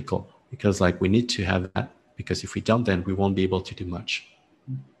critical, because like we need to have that, because if we don't, then we won't be able to do much.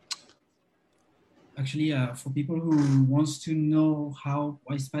 Actually, for people who wants to know how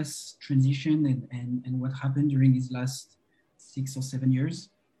WisePass transitioned and what happened during these last 6 or 7 years,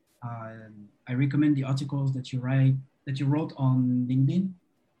 I recommend the articles that you wrote on LinkedIn.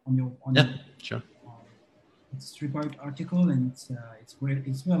 Sure. It's a 3-part article, and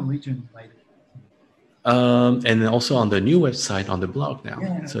it's well written by the. And also on the new website, on the blog now.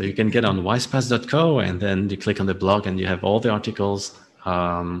 Yeah. So you can get on wisepass.co, and then you click on the blog, and you have all the articles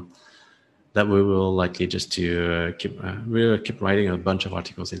that we will likely just to we'll keep writing a bunch of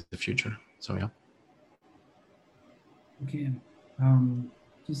articles in the future. So yeah. Okay.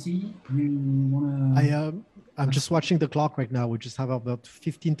 To see, you wanna? I'm just watching the clock right now. We just have about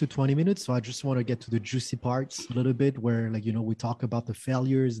 15 to 20 minutes. So I just want to get to the juicy parts a little bit where, like, we talk about the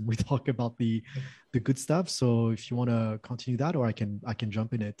failures and we talk about the good stuff. So if you want to continue that, or I can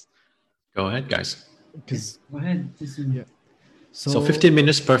jump in it. Go ahead, guys. Yes, go ahead. Yeah. So 15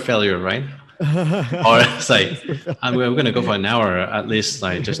 minutes per failure, right? Or it's like, we're going to go for an hour at least,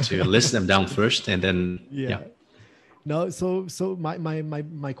 like just to list them down first, and then yeah. No, so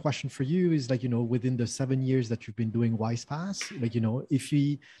my question for you is, like, within the 7 years that you've been doing WisePass, like, if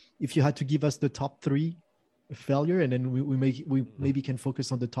you had to give us the top 3 failure, and then we maybe can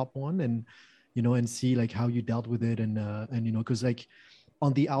focus on the top one, and and see like how you dealt with it, and because like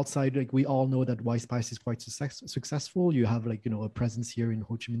on the outside, like we all know that WisePass is quite successful. You have like a presence here in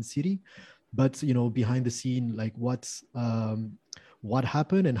Ho Chi Minh City, but behind the scene, like what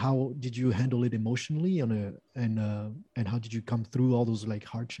happened and how did you handle it emotionally, and how did you come through all those like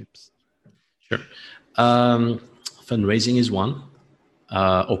hardships? Sure. Fundraising is one.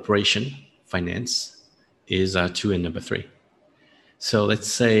 Operation, finance is 2, and number 3. So let's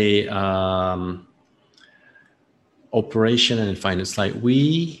say operation and finance, like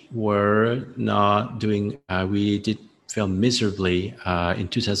we were not doing, we did fail miserably in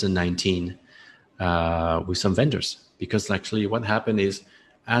 2019 with some vendors, because actually what happened is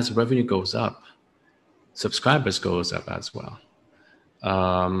as revenue goes up, subscribers goes up as well.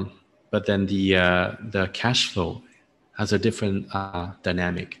 But then the cash flow has a different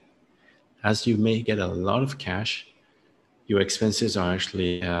dynamic. As you may get a lot of cash, your expenses are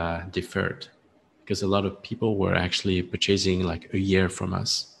actually deferred, because a lot of people were actually purchasing like a year from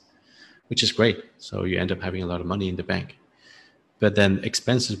us, which is great. So you end up having a lot of money in the bank. But then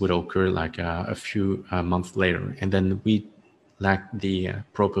expenses would occur like a few months later. And then we lack the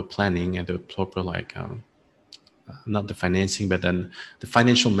proper planning and the proper not the financing, but then the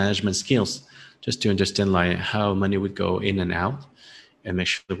financial management skills, just to understand like how money would go in and out, and make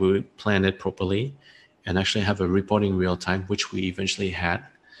sure that we would plan it properly and actually have a reporting real time, which we eventually had.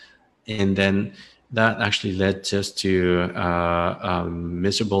 And then that actually led just to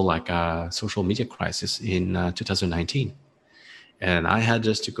miserable social media crisis in 2019. And I had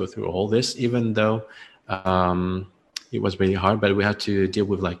just to go through all this, even though it was really hard, but we had to deal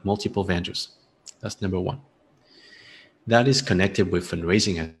with like multiple vendors. That's number 1. That is connected with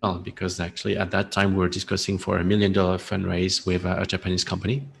fundraising as well, because actually at that time we were discussing for $1 million fundraise with a Japanese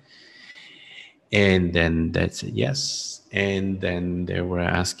company. And then that's yes. And then they were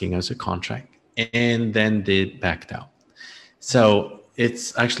asking us a contract, and then they backed out. So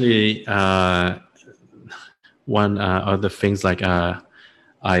it's actually one of the things like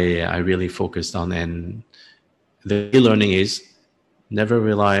I really focused on, and the learning is never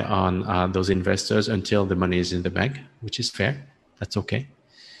rely on those investors until the money is in the bank, which is fair. That's okay.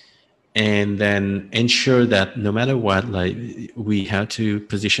 And then ensure that no matter what, like we have to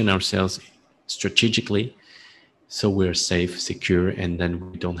position ourselves strategically so we're safe, secure, and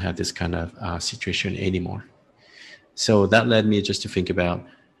then we don't have this kind of situation anymore. So that led me just to think about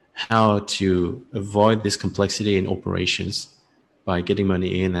how to avoid this complexity in operations by getting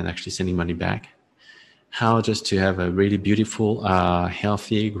money in and actually sending money back. How just to have a really beautiful,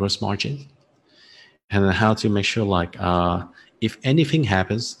 healthy gross margin, and how to make sure like if anything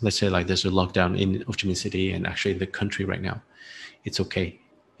happens, let's say like there's a lockdown in Ho Chi Minh City and actually the country right now, it's okay,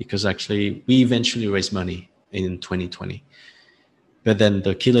 because actually we eventually raise money in 2020. But then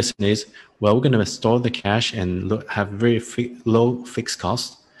the key lesson is, well, we're going to store the cash and have very low fixed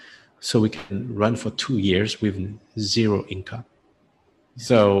costs, so we can run for 2 years with 0 income.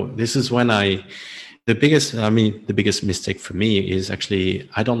 So this is when the biggest mistake for me is actually,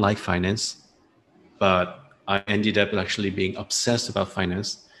 I don't like finance, but I ended up actually being obsessed about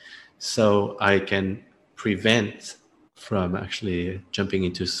finance, so I can prevent from actually jumping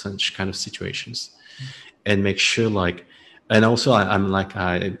into such kind of situations, and make sure like, and also I'm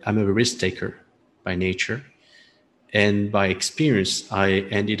a risk taker by nature, and by experience I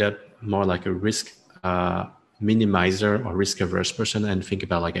ended up more like a risk minimizer or risk averse person, and think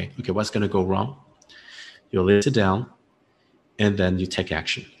about like, okay, what's going to go wrong? You list it down, and then you take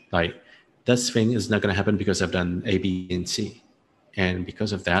action. Like, this thing is not going to happen because I've done A, B, and C, and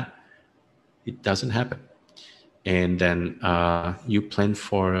because of that, it doesn't happen. And then you plan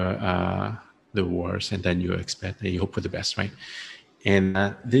for the worst, and then you expect and you hope for the best, right?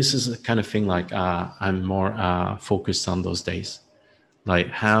 And this is the kind of thing like I'm more focused on those days, like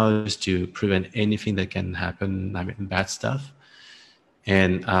how to prevent anything that can happen, bad stuff,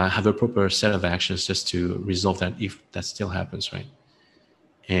 and have a proper set of actions just to resolve that if that still happens, right?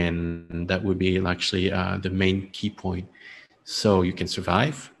 And that would be actually the main key point. So you can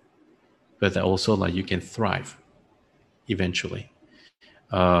survive, but also like you can thrive eventually.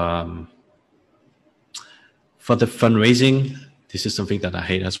 For the fundraising, this is something that I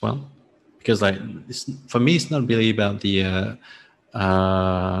hate as well, because like for me, it's not really about the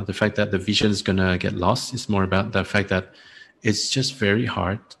fact that the vision is gonna get lost. It's more about the fact that it's just very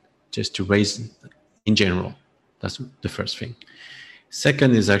hard just to raise in general. That's the first thing.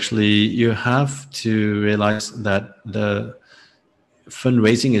 Second is actually you have to realize that the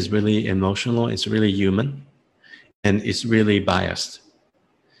fundraising is really emotional, it's really human, and it's really biased.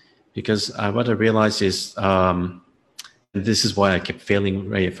 Because what I realized is, and this is why I kept failing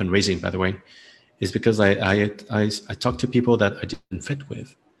fundraising, by the way, is because I talked to people that I didn't fit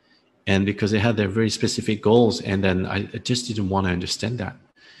with, and because they had their very specific goals, and then I just didn't want to understand that.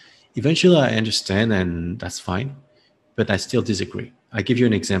 Eventually I understand, and that's fine, but I still disagree. I give you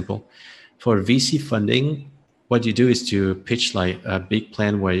an example. For VC funding, what you do is to pitch like a big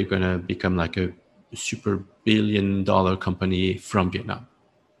plan where you're going to become like a super billion-dollar company from Vietnam.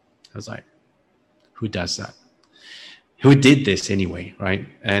 I was like, who does that? Who did this anyway, right?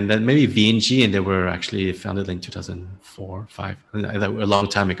 And then maybe VNG, and they were actually founded in 2004, 5, a long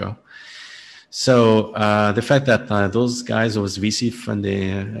time ago. So the fact that those guys, those VC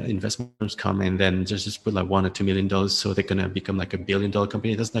funding investors come and then just put like $1 or $2 million, so they're gonna become like $1 billion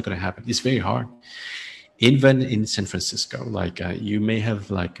company, that's not gonna happen. It's very hard. Even in San Francisco, like you may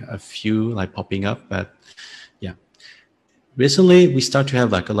have like a few like popping up, but yeah. Recently, we start to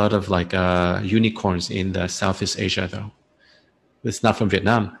have like a lot of like unicorns in the Southeast Asia, though. It's not from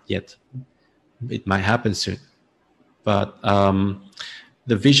Vietnam yet. It might happen soon. But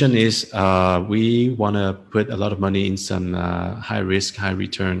the vision is we want to put a lot of money in some high risk, high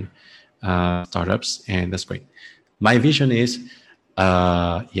return startups, and that's great. My vision is,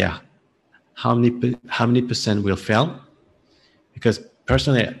 how many percent will fail? Because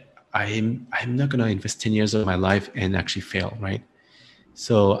personally, I'm not going to invest 10 years of my life and actually fail, right?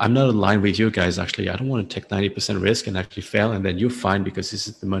 So I'm not aligned with you guys, actually. I don't want to take 90% risk and actually fail, and then you're fine because this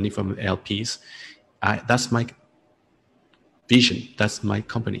is the money from LPs. That's my vision. That's my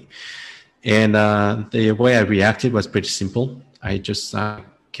company. And the way I reacted was pretty simple. I just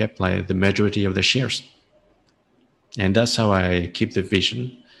kept like the majority of the shares. And that's how I keep the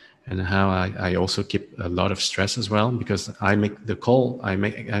vision, and how I also keep a lot of stress as well, because I make the call, I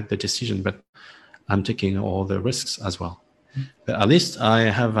make the decision, but I'm taking all the risks as well. But at least I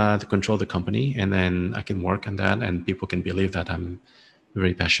have to control the company, and then I can work on that, and people can believe that I'm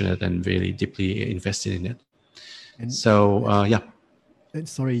very passionate and really deeply invested in it. And so, yeah. And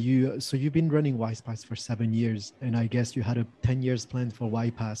sorry, so you've been running WisePass for 7 years, and I guess you had a 10 years plan for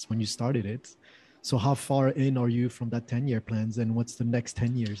WisePass when you started it. So how far in are you from that 10-year plans, and what's the next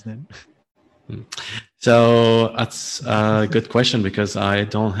 10 years then? So that's a good question, because I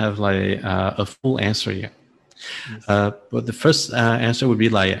don't have like a full answer yet. Yes. But the first answer would be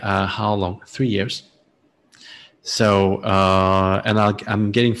like, how long? 3 years. So, and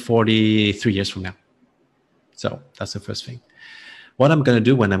I'm getting 43 years from now. So that's the first thing. What I'm going to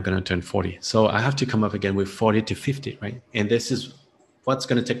do when I'm going to turn 40. So I have to come up again with 40 to 50, right? And this is what's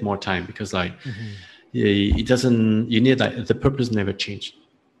going to take more time, because like it doesn't, you need like the purpose never changed.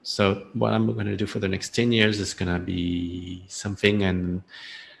 So what I'm going to do for the next 10 years is going to be something, and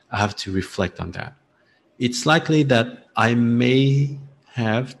I have to reflect on that. It's likely that I may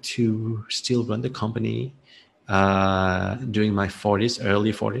have to still run the company during my 40s,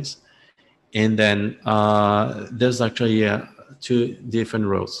 early 40s. And then there's actually two different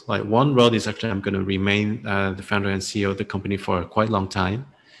roads. Like one road is actually I'm going to remain the founder and CEO of the company for a quite long time,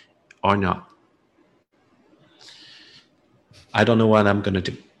 or not. I don't know what I'm going to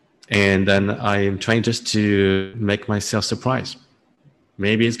do. And then I'm trying just to make myself surprised.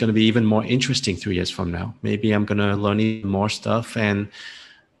 Maybe it's going to be even more interesting 3 years from now. Maybe I'm going to learn even more stuff, and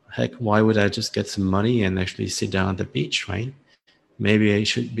heck, why would I just get some money and actually sit down at the beach, right? Maybe it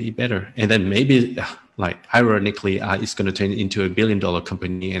should be better. And then maybe, like, ironically, it's going to turn into $1 billion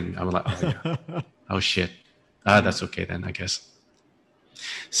company. And I'm like, oh, yeah. Oh shit. That's okay then, I guess.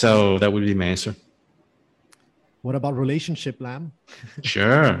 So that would be my answer. What about relationship, Lam?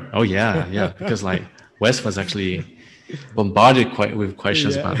 Sure. Oh yeah. Yeah. Because like Wes was actually bombarded with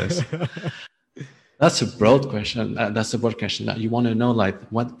questions about this. That's a broad question. That's a broad question. You want to know like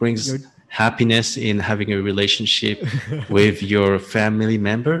what brings happiness in having a relationship with your family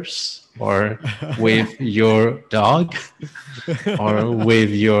members, or with your dog, or with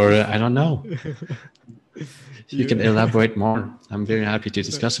your, I don't know. You can elaborate more. I'm very happy to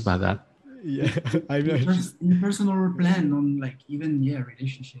discuss about that. Yeah, in personal plan on like even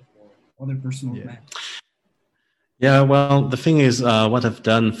relationship or other personal plan. Yeah, well, the thing is, what I've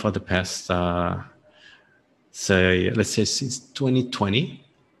done for the past, say, let's say since 2020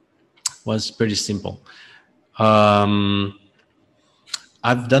 was pretty simple. I've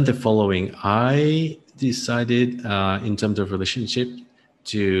done the following. I decided in terms of relationship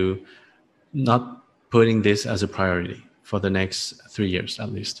to not putting this as a priority for the next 3 years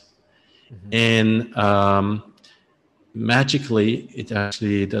at least. And magically,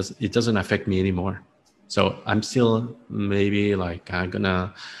 it doesn't affect me anymore. So I'm still maybe like I'm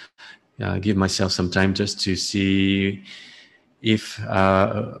gonna give myself some time just to see if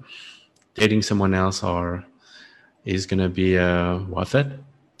dating someone else or is gonna be worth it,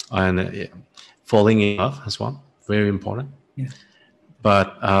 and falling in love as well, very important. Yeah.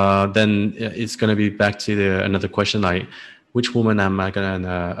 But then it's gonna be back to another question, like which woman am I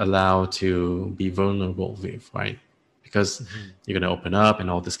gonna allow to be vulnerable with, right? Because you're gonna open up and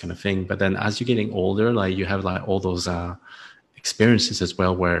all this kind of thing. But then as you're getting older, like you have like all those experiences as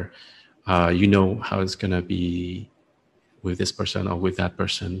well, where you know how it's gonna be with this person or with that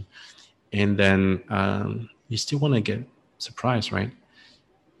person, and then you still want to get surprised, right?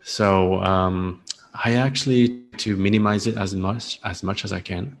 So I actually to minimize it as much as I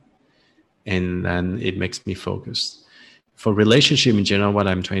can, and then it makes me focus. For relationship in general, what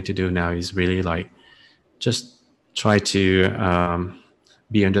I'm trying to do now is really like just try to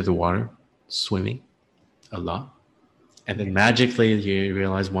be under the water, swimming a lot, and then magically you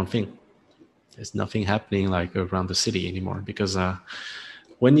realize one thing: there's nothing happening like around the city anymore, because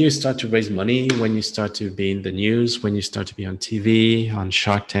when you start to raise money, when you start to be in the news, when you start to be on TV, on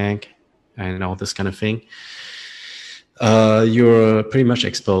Shark Tank, and all this kind of thing, you're pretty much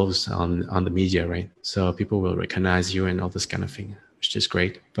exposed on the media, right? So people will recognize you and all this kind of thing, which is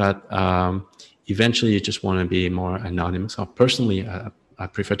great. But eventually, you just want to be more anonymous. Or personally, I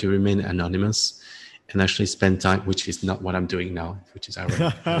prefer to remain anonymous and actually spend time, which is not what I'm doing now, which is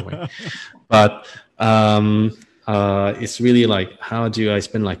ironic anyway. But it's really like, how do I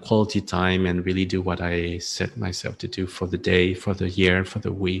spend like quality time and really do what I set myself to do for the day, for the year, for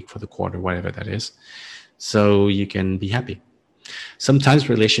the week, for the quarter, whatever that is, so you can be happy. Sometimes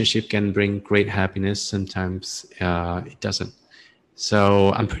relationship can bring great happiness, sometimes it doesn't.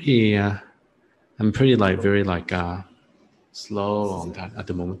 So I'm pretty like very like slow on that at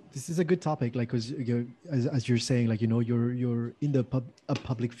the moment. This is a good topic, like, because you're, as you're saying, like, you know, you're in the a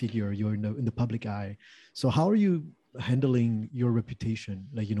public figure, you're in the public eye. So how are you handling your reputation?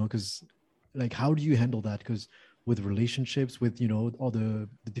 Like, you know, because like, how do you handle that? Because with relationships, with, you know, all the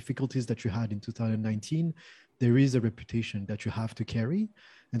difficulties that you had in 2019, there is a reputation that you have to carry.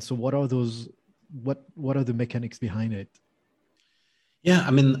 And so what are those, what are the mechanics behind it? Yeah,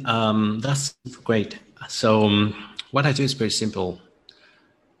 I mean, that's great. So what I do is very simple.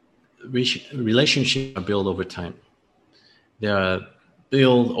 Relationships are built over time. They are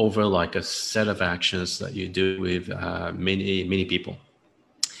built over like a set of actions that you do with many people.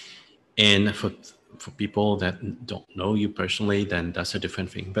 And for people that don't know you personally, then that's a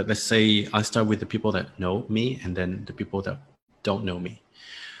different thing. But let's say I start with the people that know me, and then the people that don't know me.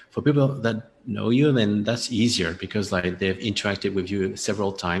 For people that know you, then that's easier, because like they've interacted with you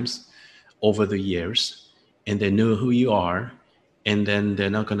several times over the years, and they know who you are, and then they're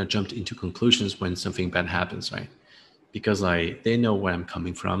not going to jump into conclusions when something bad happens, right? Because like they know where I'm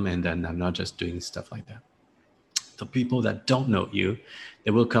coming from, and then I'm not just doing stuff like that. The people that don't know you,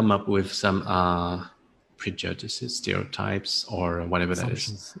 they will come up with some prejudices, stereotypes, or whatever that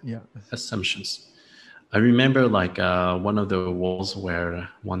is. Yeah. Assumptions. I remember like one of the walls where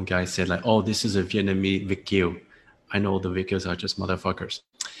one guy said like, "Oh, this is a Vietnamese Việt kiều. I know the Việt kiều are just motherfuckers."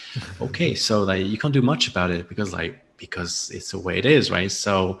 Okay, so like you can't do much about it, because it's the way it is, right?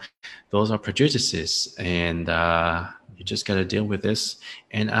 So those are prejudices, and you just gotta deal with this.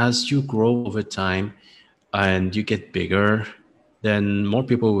 And as you grow over time and you get bigger, then more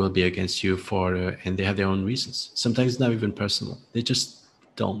people will be against you and they have their own reasons. Sometimes it's not even personal. They just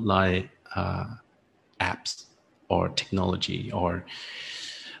don't like apps or technology or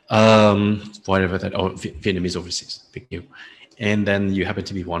whatever that, or Vietnamese overseas, big deal. And then you happen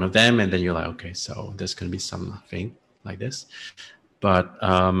to be one of them, and then you're like, okay, so there's going to be something like this. But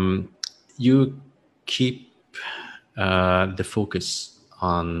you keep the focus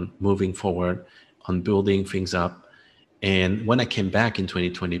on moving forward, on building things up. And when I came back in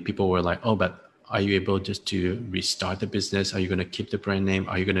 2020, people were like, oh, but are you able just to restart the business? Are you going to keep the brand name?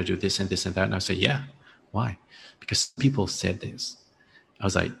 Are you going to do this and this and that? And I said, yeah. Why? Because people said this. I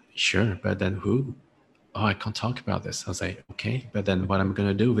was like, sure, but then who? Oh, I can't talk about this. I was like, okay, but then what am I going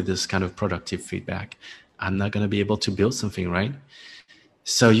to do with this kind of productive feedback? I'm not going to be able to build something, right?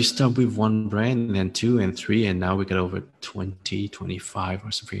 So you start with one brand and then 2 and 3, and now we got over 20, 25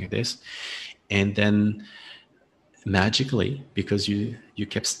 or something like this. And then magically, because you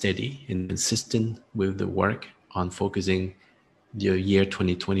kept steady and consistent with the work on focusing the year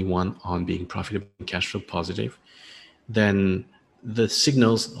 2021 on being profitable and cash flow positive, then the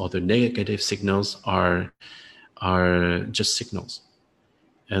signals or the negative signals are just signals.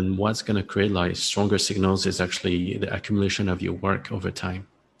 And what's going to create like stronger signals is actually the accumulation of your work over time.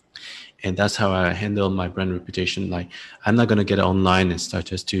 And that's how I handle my brand reputation. Like, I'm not going to get online and start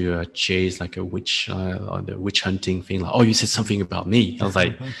just to chase like a witch or the witch hunting thing. Like, oh, you said something about me. I was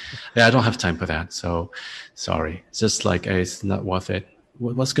like, yeah, I don't have time for that. So sorry. It's just like, it's not worth it.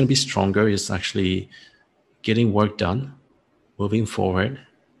 What's going to be stronger is actually getting work done, moving forward,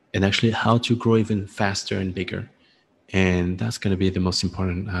 and actually how to grow even faster and bigger. And that's going to be the most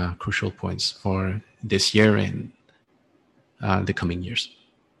important crucial points for this year and the coming years.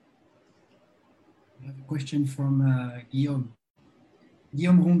 I have a question from Guillaume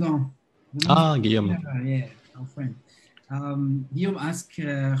Rondin. Guillaume. Yeah, our friend. Guillaume asked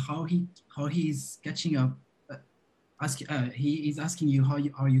how he is catching up. He is asking you how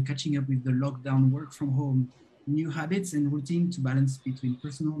are you catching up with the lockdown, work from home, new habits and routine to balance between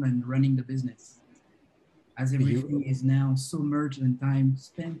personal and running the business, as everything is now so merged and time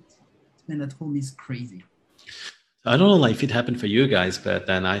spent at home is crazy. I don't know like if it happened for you guys, but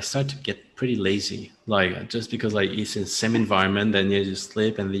then I start to get pretty lazy. Like just because like it's in the same environment, then you just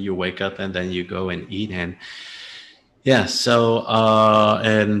sleep and then you wake up and then you go and eat. And yeah, so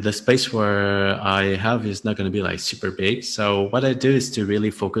and the space where I have is not going to be like super big. So what I do is to really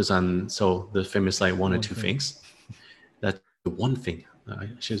focus on the famous like one or two things. That's the one thing. I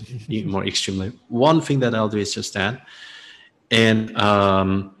should be more extremely. One thing that I'll do is just that, and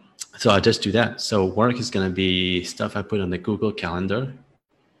so I just do that. So work is going to be stuff I put on the Google Calendar.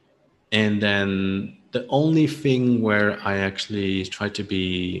 And then the only thing where I actually try to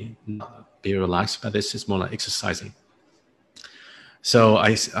be relaxed about this is more like exercising. So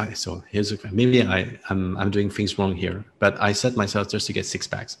so here's maybe I'm doing things wrong here, but I set myself just to get 6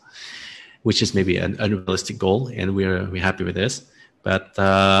 packs, which is maybe an unrealistic goal, and we're happy with this. But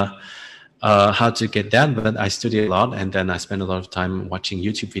how to get that? But I study a lot, and then I spend a lot of time watching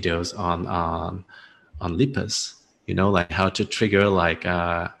YouTube videos on lipase. You know, like how to trigger like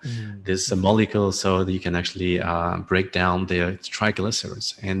this molecule so that you can actually break down the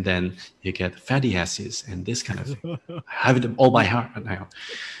triglycerides, and then you get fatty acids and this kind of thing. I have it all by heart right now.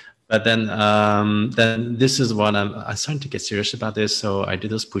 But then this is what I'm starting to get serious about this. So I do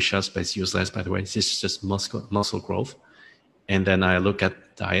those push-ups, but it's useless, by the way. This is just muscle growth. And then I look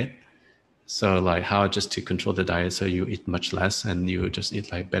at diet. So like how just to control the diet so you eat much less and you just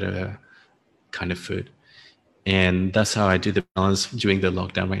eat like better kind of food. And that's how I do the balance during the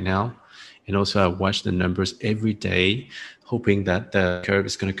lockdown right now. And also I watch the numbers every day, hoping that the curve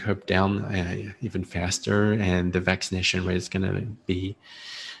is going to curve down even faster and the vaccination rate is going to be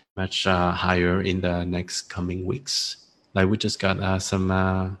much higher in the next coming weeks. Like we just got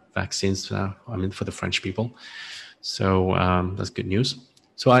some vaccines, for the French people. So that's good news.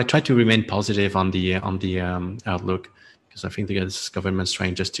 So I try to remain positive on the outlook, because I think the government's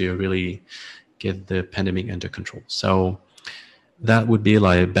trying just to really get the pandemic under control. So that would be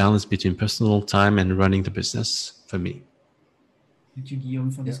like a balance between personal time and running the business for me. Thank you, Guillaume,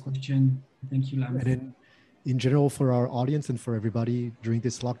 for this question. Thank you, Lam. And in general, for our audience and for everybody during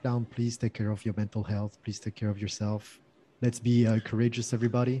this lockdown, please take care of your mental health. Please take care of yourself. Let's be courageous,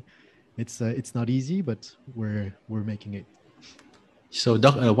 everybody. It's not easy, but we're making it. So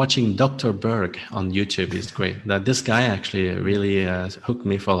watching Dr. Berg on YouTube is great. That this guy actually really hooked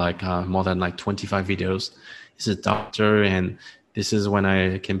me for like more than like 25 videos. He's a doctor, and this is when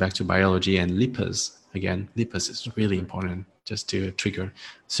I came back to biology and lipase. Again, lipase is really important just to trigger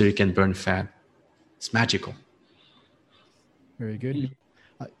so you can burn fat. It's magical. Very good.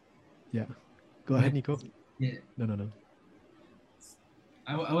 Yeah. Go ahead, Nico. Yeah. No.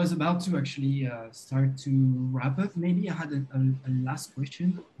 I was about to actually start to wrap up. Maybe I had a last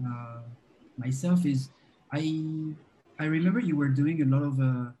question myself. Is I remember you were doing a lot of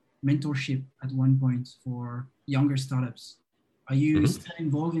mentorship at one point for younger startups. Are you still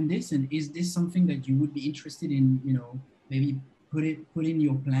involved in this? And is this something that you would be interested in? You know, maybe put in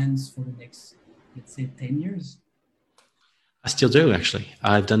your plans for the next, let's say, 10 years. I still do actually.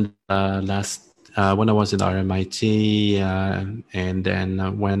 I've done when I was in RMIT, and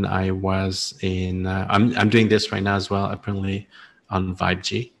then when I was in, I'm doing this right now as well, apparently on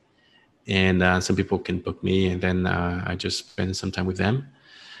VibeG, and some people can book me, and then I just spend some time with them.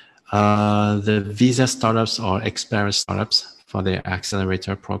 The visa startups or experience startups for their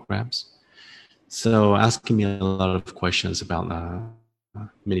accelerator programs. So asking me a lot of questions about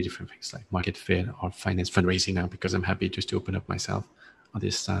many different things like market fit or finance fundraising now, because I'm happy just to open up myself on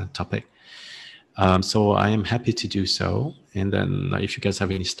this topic. So I am happy to do so. And then if you guys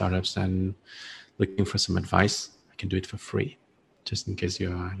have any startups and looking for some advice, I can do it for free, just in case you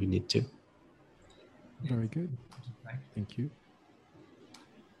need to. Very good. Thank you.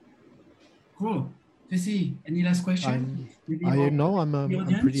 Cool. Tracy, any last question?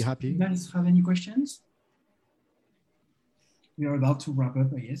 I'm pretty happy. You guys have any questions? We are about to wrap up,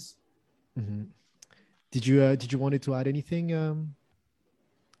 I guess. Mm-hmm. Did you wanted to add anything,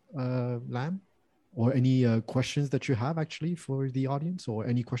 Lam? Or any questions that you have actually for the audience, or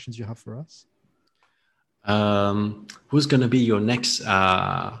any questions you have for us? Who's going to be your next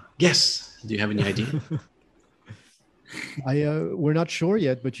guest? Do you have any idea? We're not sure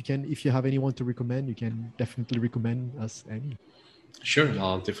yet, but you can, if you have anyone to recommend, you can definitely recommend us any. Sure,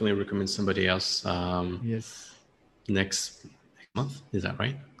 I'll definitely recommend somebody else. Yes. Next month, is that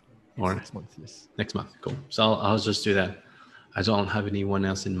right? Or next month, yes. Next month, cool. So I'll just do that. I don't have anyone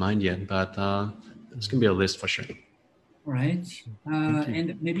else in mind yet, but it's gonna be a list for sure. All right.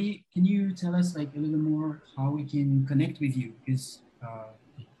 And maybe can you tell us like a little more how we can connect with you? Because I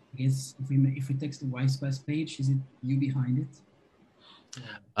guess if we text the WisePass page, is it you behind it?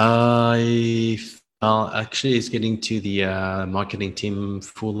 Actually, it's getting to the marketing team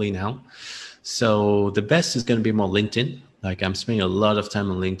fully now. So the best is going to be more LinkedIn. Like I'm spending a lot of time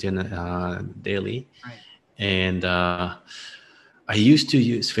on LinkedIn daily. Right. And I used to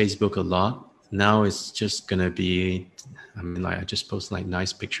use Facebook a lot. Now it's just going to be, I just post like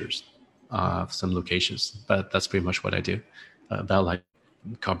nice pictures of some locations, but that's pretty much what I do. About like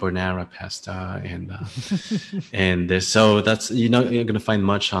carbonara pasta and this. So that's, you're not going to find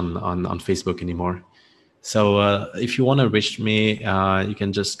much on Facebook anymore. So if you want to reach me, you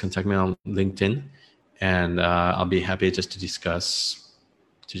can just contact me on LinkedIn, and I'll be happy just to discuss.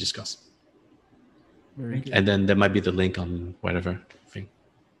 Very good. And then there might be the link on whatever thing.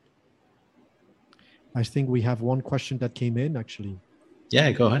 I think we have one question that came in actually.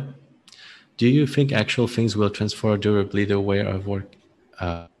 Yeah, go ahead. Do you think actual things will transform durably the way of work?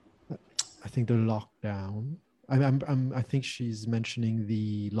 I think the lockdown. I think she's mentioning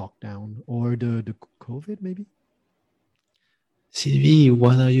the lockdown or the COVID maybe. Sylvie,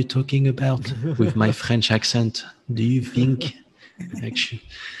 what are you talking about with my French accent? Do you think actually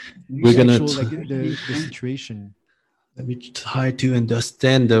we're gonna the situation? Let me try to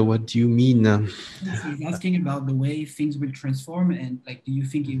understand what do you mean. He's asking about the way things will transform, and like, do you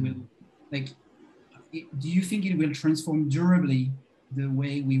think it will, do you think it will transform durably the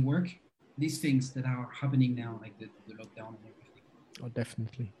way we work? These things that are happening now, like the lockdown and everything. Oh,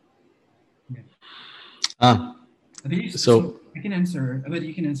 definitely. Yeah. So I can answer, but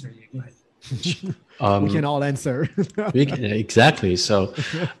you can answer. Yeah, go ahead. We can all answer. Exactly. So,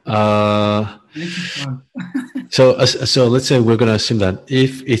 so let's say we're going to assume that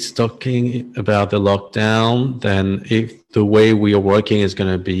if it's talking about the lockdown, then if the way we are working is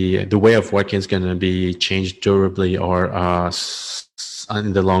going to be, the way of working is going to be changed durably or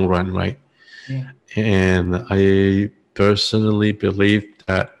in the long run, right? Yeah. And I personally believe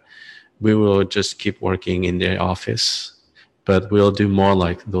that we will just keep working in the office, but we'll do more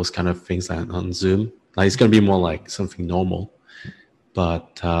like those kind of things on Zoom. Like it's going to be more like something normal,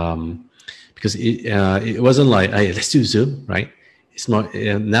 but because it wasn't like, hey, let's do Zoom, right? It's more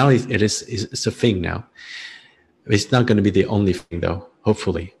now. It's a thing now. It's not going to be the only thing though,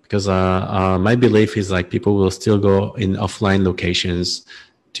 hopefully, because my belief is like people will still go in offline locations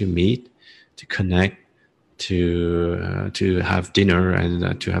to meet, to connect, to have dinner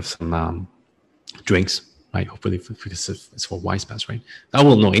and to have some drinks, right? Hopefully, because it's for WisePass, right? I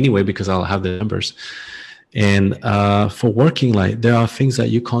will know anyway because I'll have the numbers. And for working, like there are things that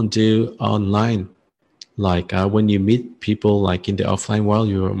you can't do online. Like when you meet people like in the offline world,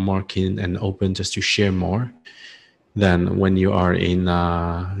 you're more keen and open just to share more than when you are in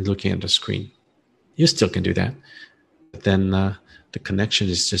looking at the screen. You still can do that, but then the connection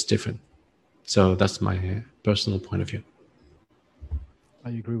is just different. So that's my personal point of view. I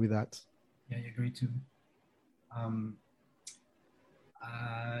agree with that. Yeah, I agree too.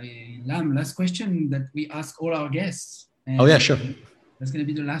 Lam, last question that we ask all our guests. Oh yeah, sure. That's going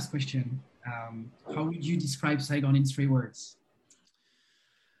to be the last question. How would you describe Saigon in 3 words?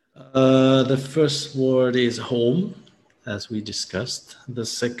 The first word is home, as we discussed. The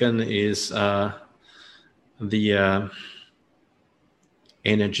second is the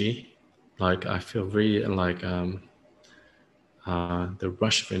energy. Like I feel very like the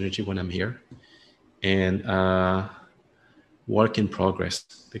rush of energy when I'm here. And work in progress,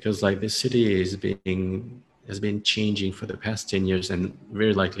 because like this city has been changing for the past 10 years and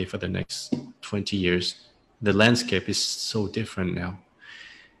very likely for the next 20 years. The landscape is so different now,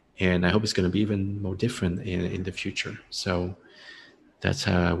 and I hope it's going to be even more different in the future. So that's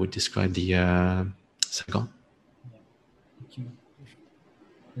how I would describe the Saigon. Yeah. Thank you.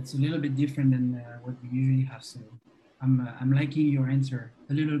 That's a little bit different than what we usually have. So I'm liking your answer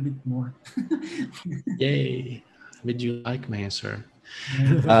a little bit more. Yay! Did you like my answer?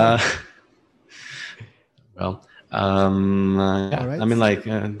 Well, yeah, right. I mean, like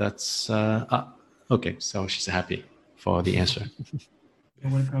that's okay. So she's happy for the answer.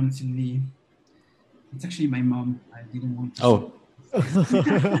 You're welcome, Sylvie. It's actually my mom. I didn't want to. Oh.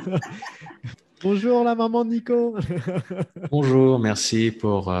 Bonjour la maman de Nico. Bonjour, merci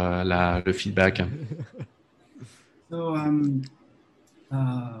pour le feedback. So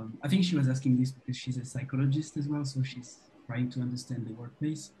I think she was asking this because she's a psychologist as well, so she's trying to understand the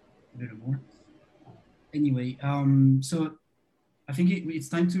workplace a little more. Anyway, so I think it's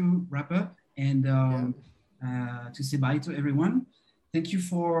time to wrap up and to say bye to everyone. Thank you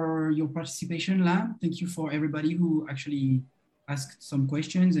for your participation, Lam. Thank you for everybody who actually asked some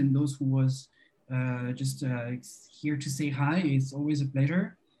questions and those who was just here to say hi. It's always a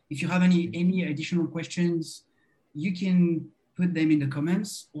pleasure. If you have any additional questions, you can put them in the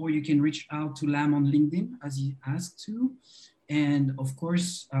comments, or you can reach out to Lam on LinkedIn as he asked to. And of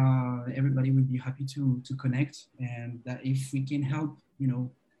course, everybody will be happy to connect, and that if we can help,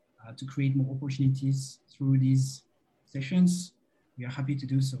 to create more opportunities through these sessions, we are happy to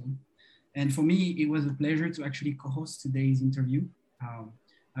do so. And for me, it was a pleasure to actually co-host today's interview.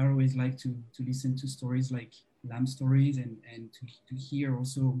 I always like to listen to stories like Lam's stories and to hear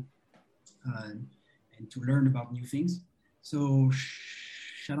also and to learn about new things. So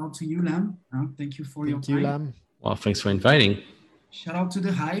shout out to you, Lam. Thank you for your time. Thank you, Lam. Well, thanks for inviting. Shout out to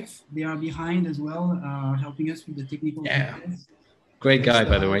the Hive. They are behind as well, helping us with the technical details. Great guy,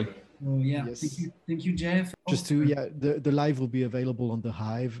 by the way. So yeah, yes. Thank you, Jeff. Just the live will be available on the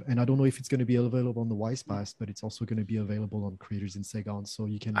Hive, and I don't know if it's going to be available on the Wisepass, but it's also going to be available on Creators in Saigon, so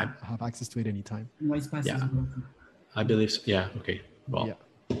you can have access to it anytime. Wisepass as well. I believe so. Yeah. Okay. Well. Yeah.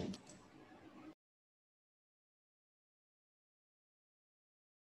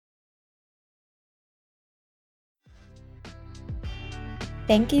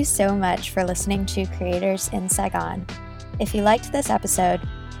 Thank you so much for listening to Creators in Saigon. If you liked this episode,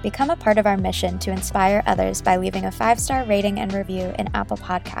 become a part of our mission to inspire others by leaving a 5-star rating and review in Apple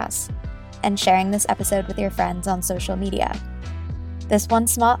Podcasts and sharing this episode with your friends on social media. This one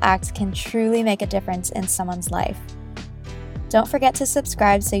small act can truly make a difference in someone's life. Don't forget to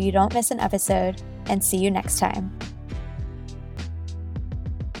subscribe so you don't miss an episode, and see you next time.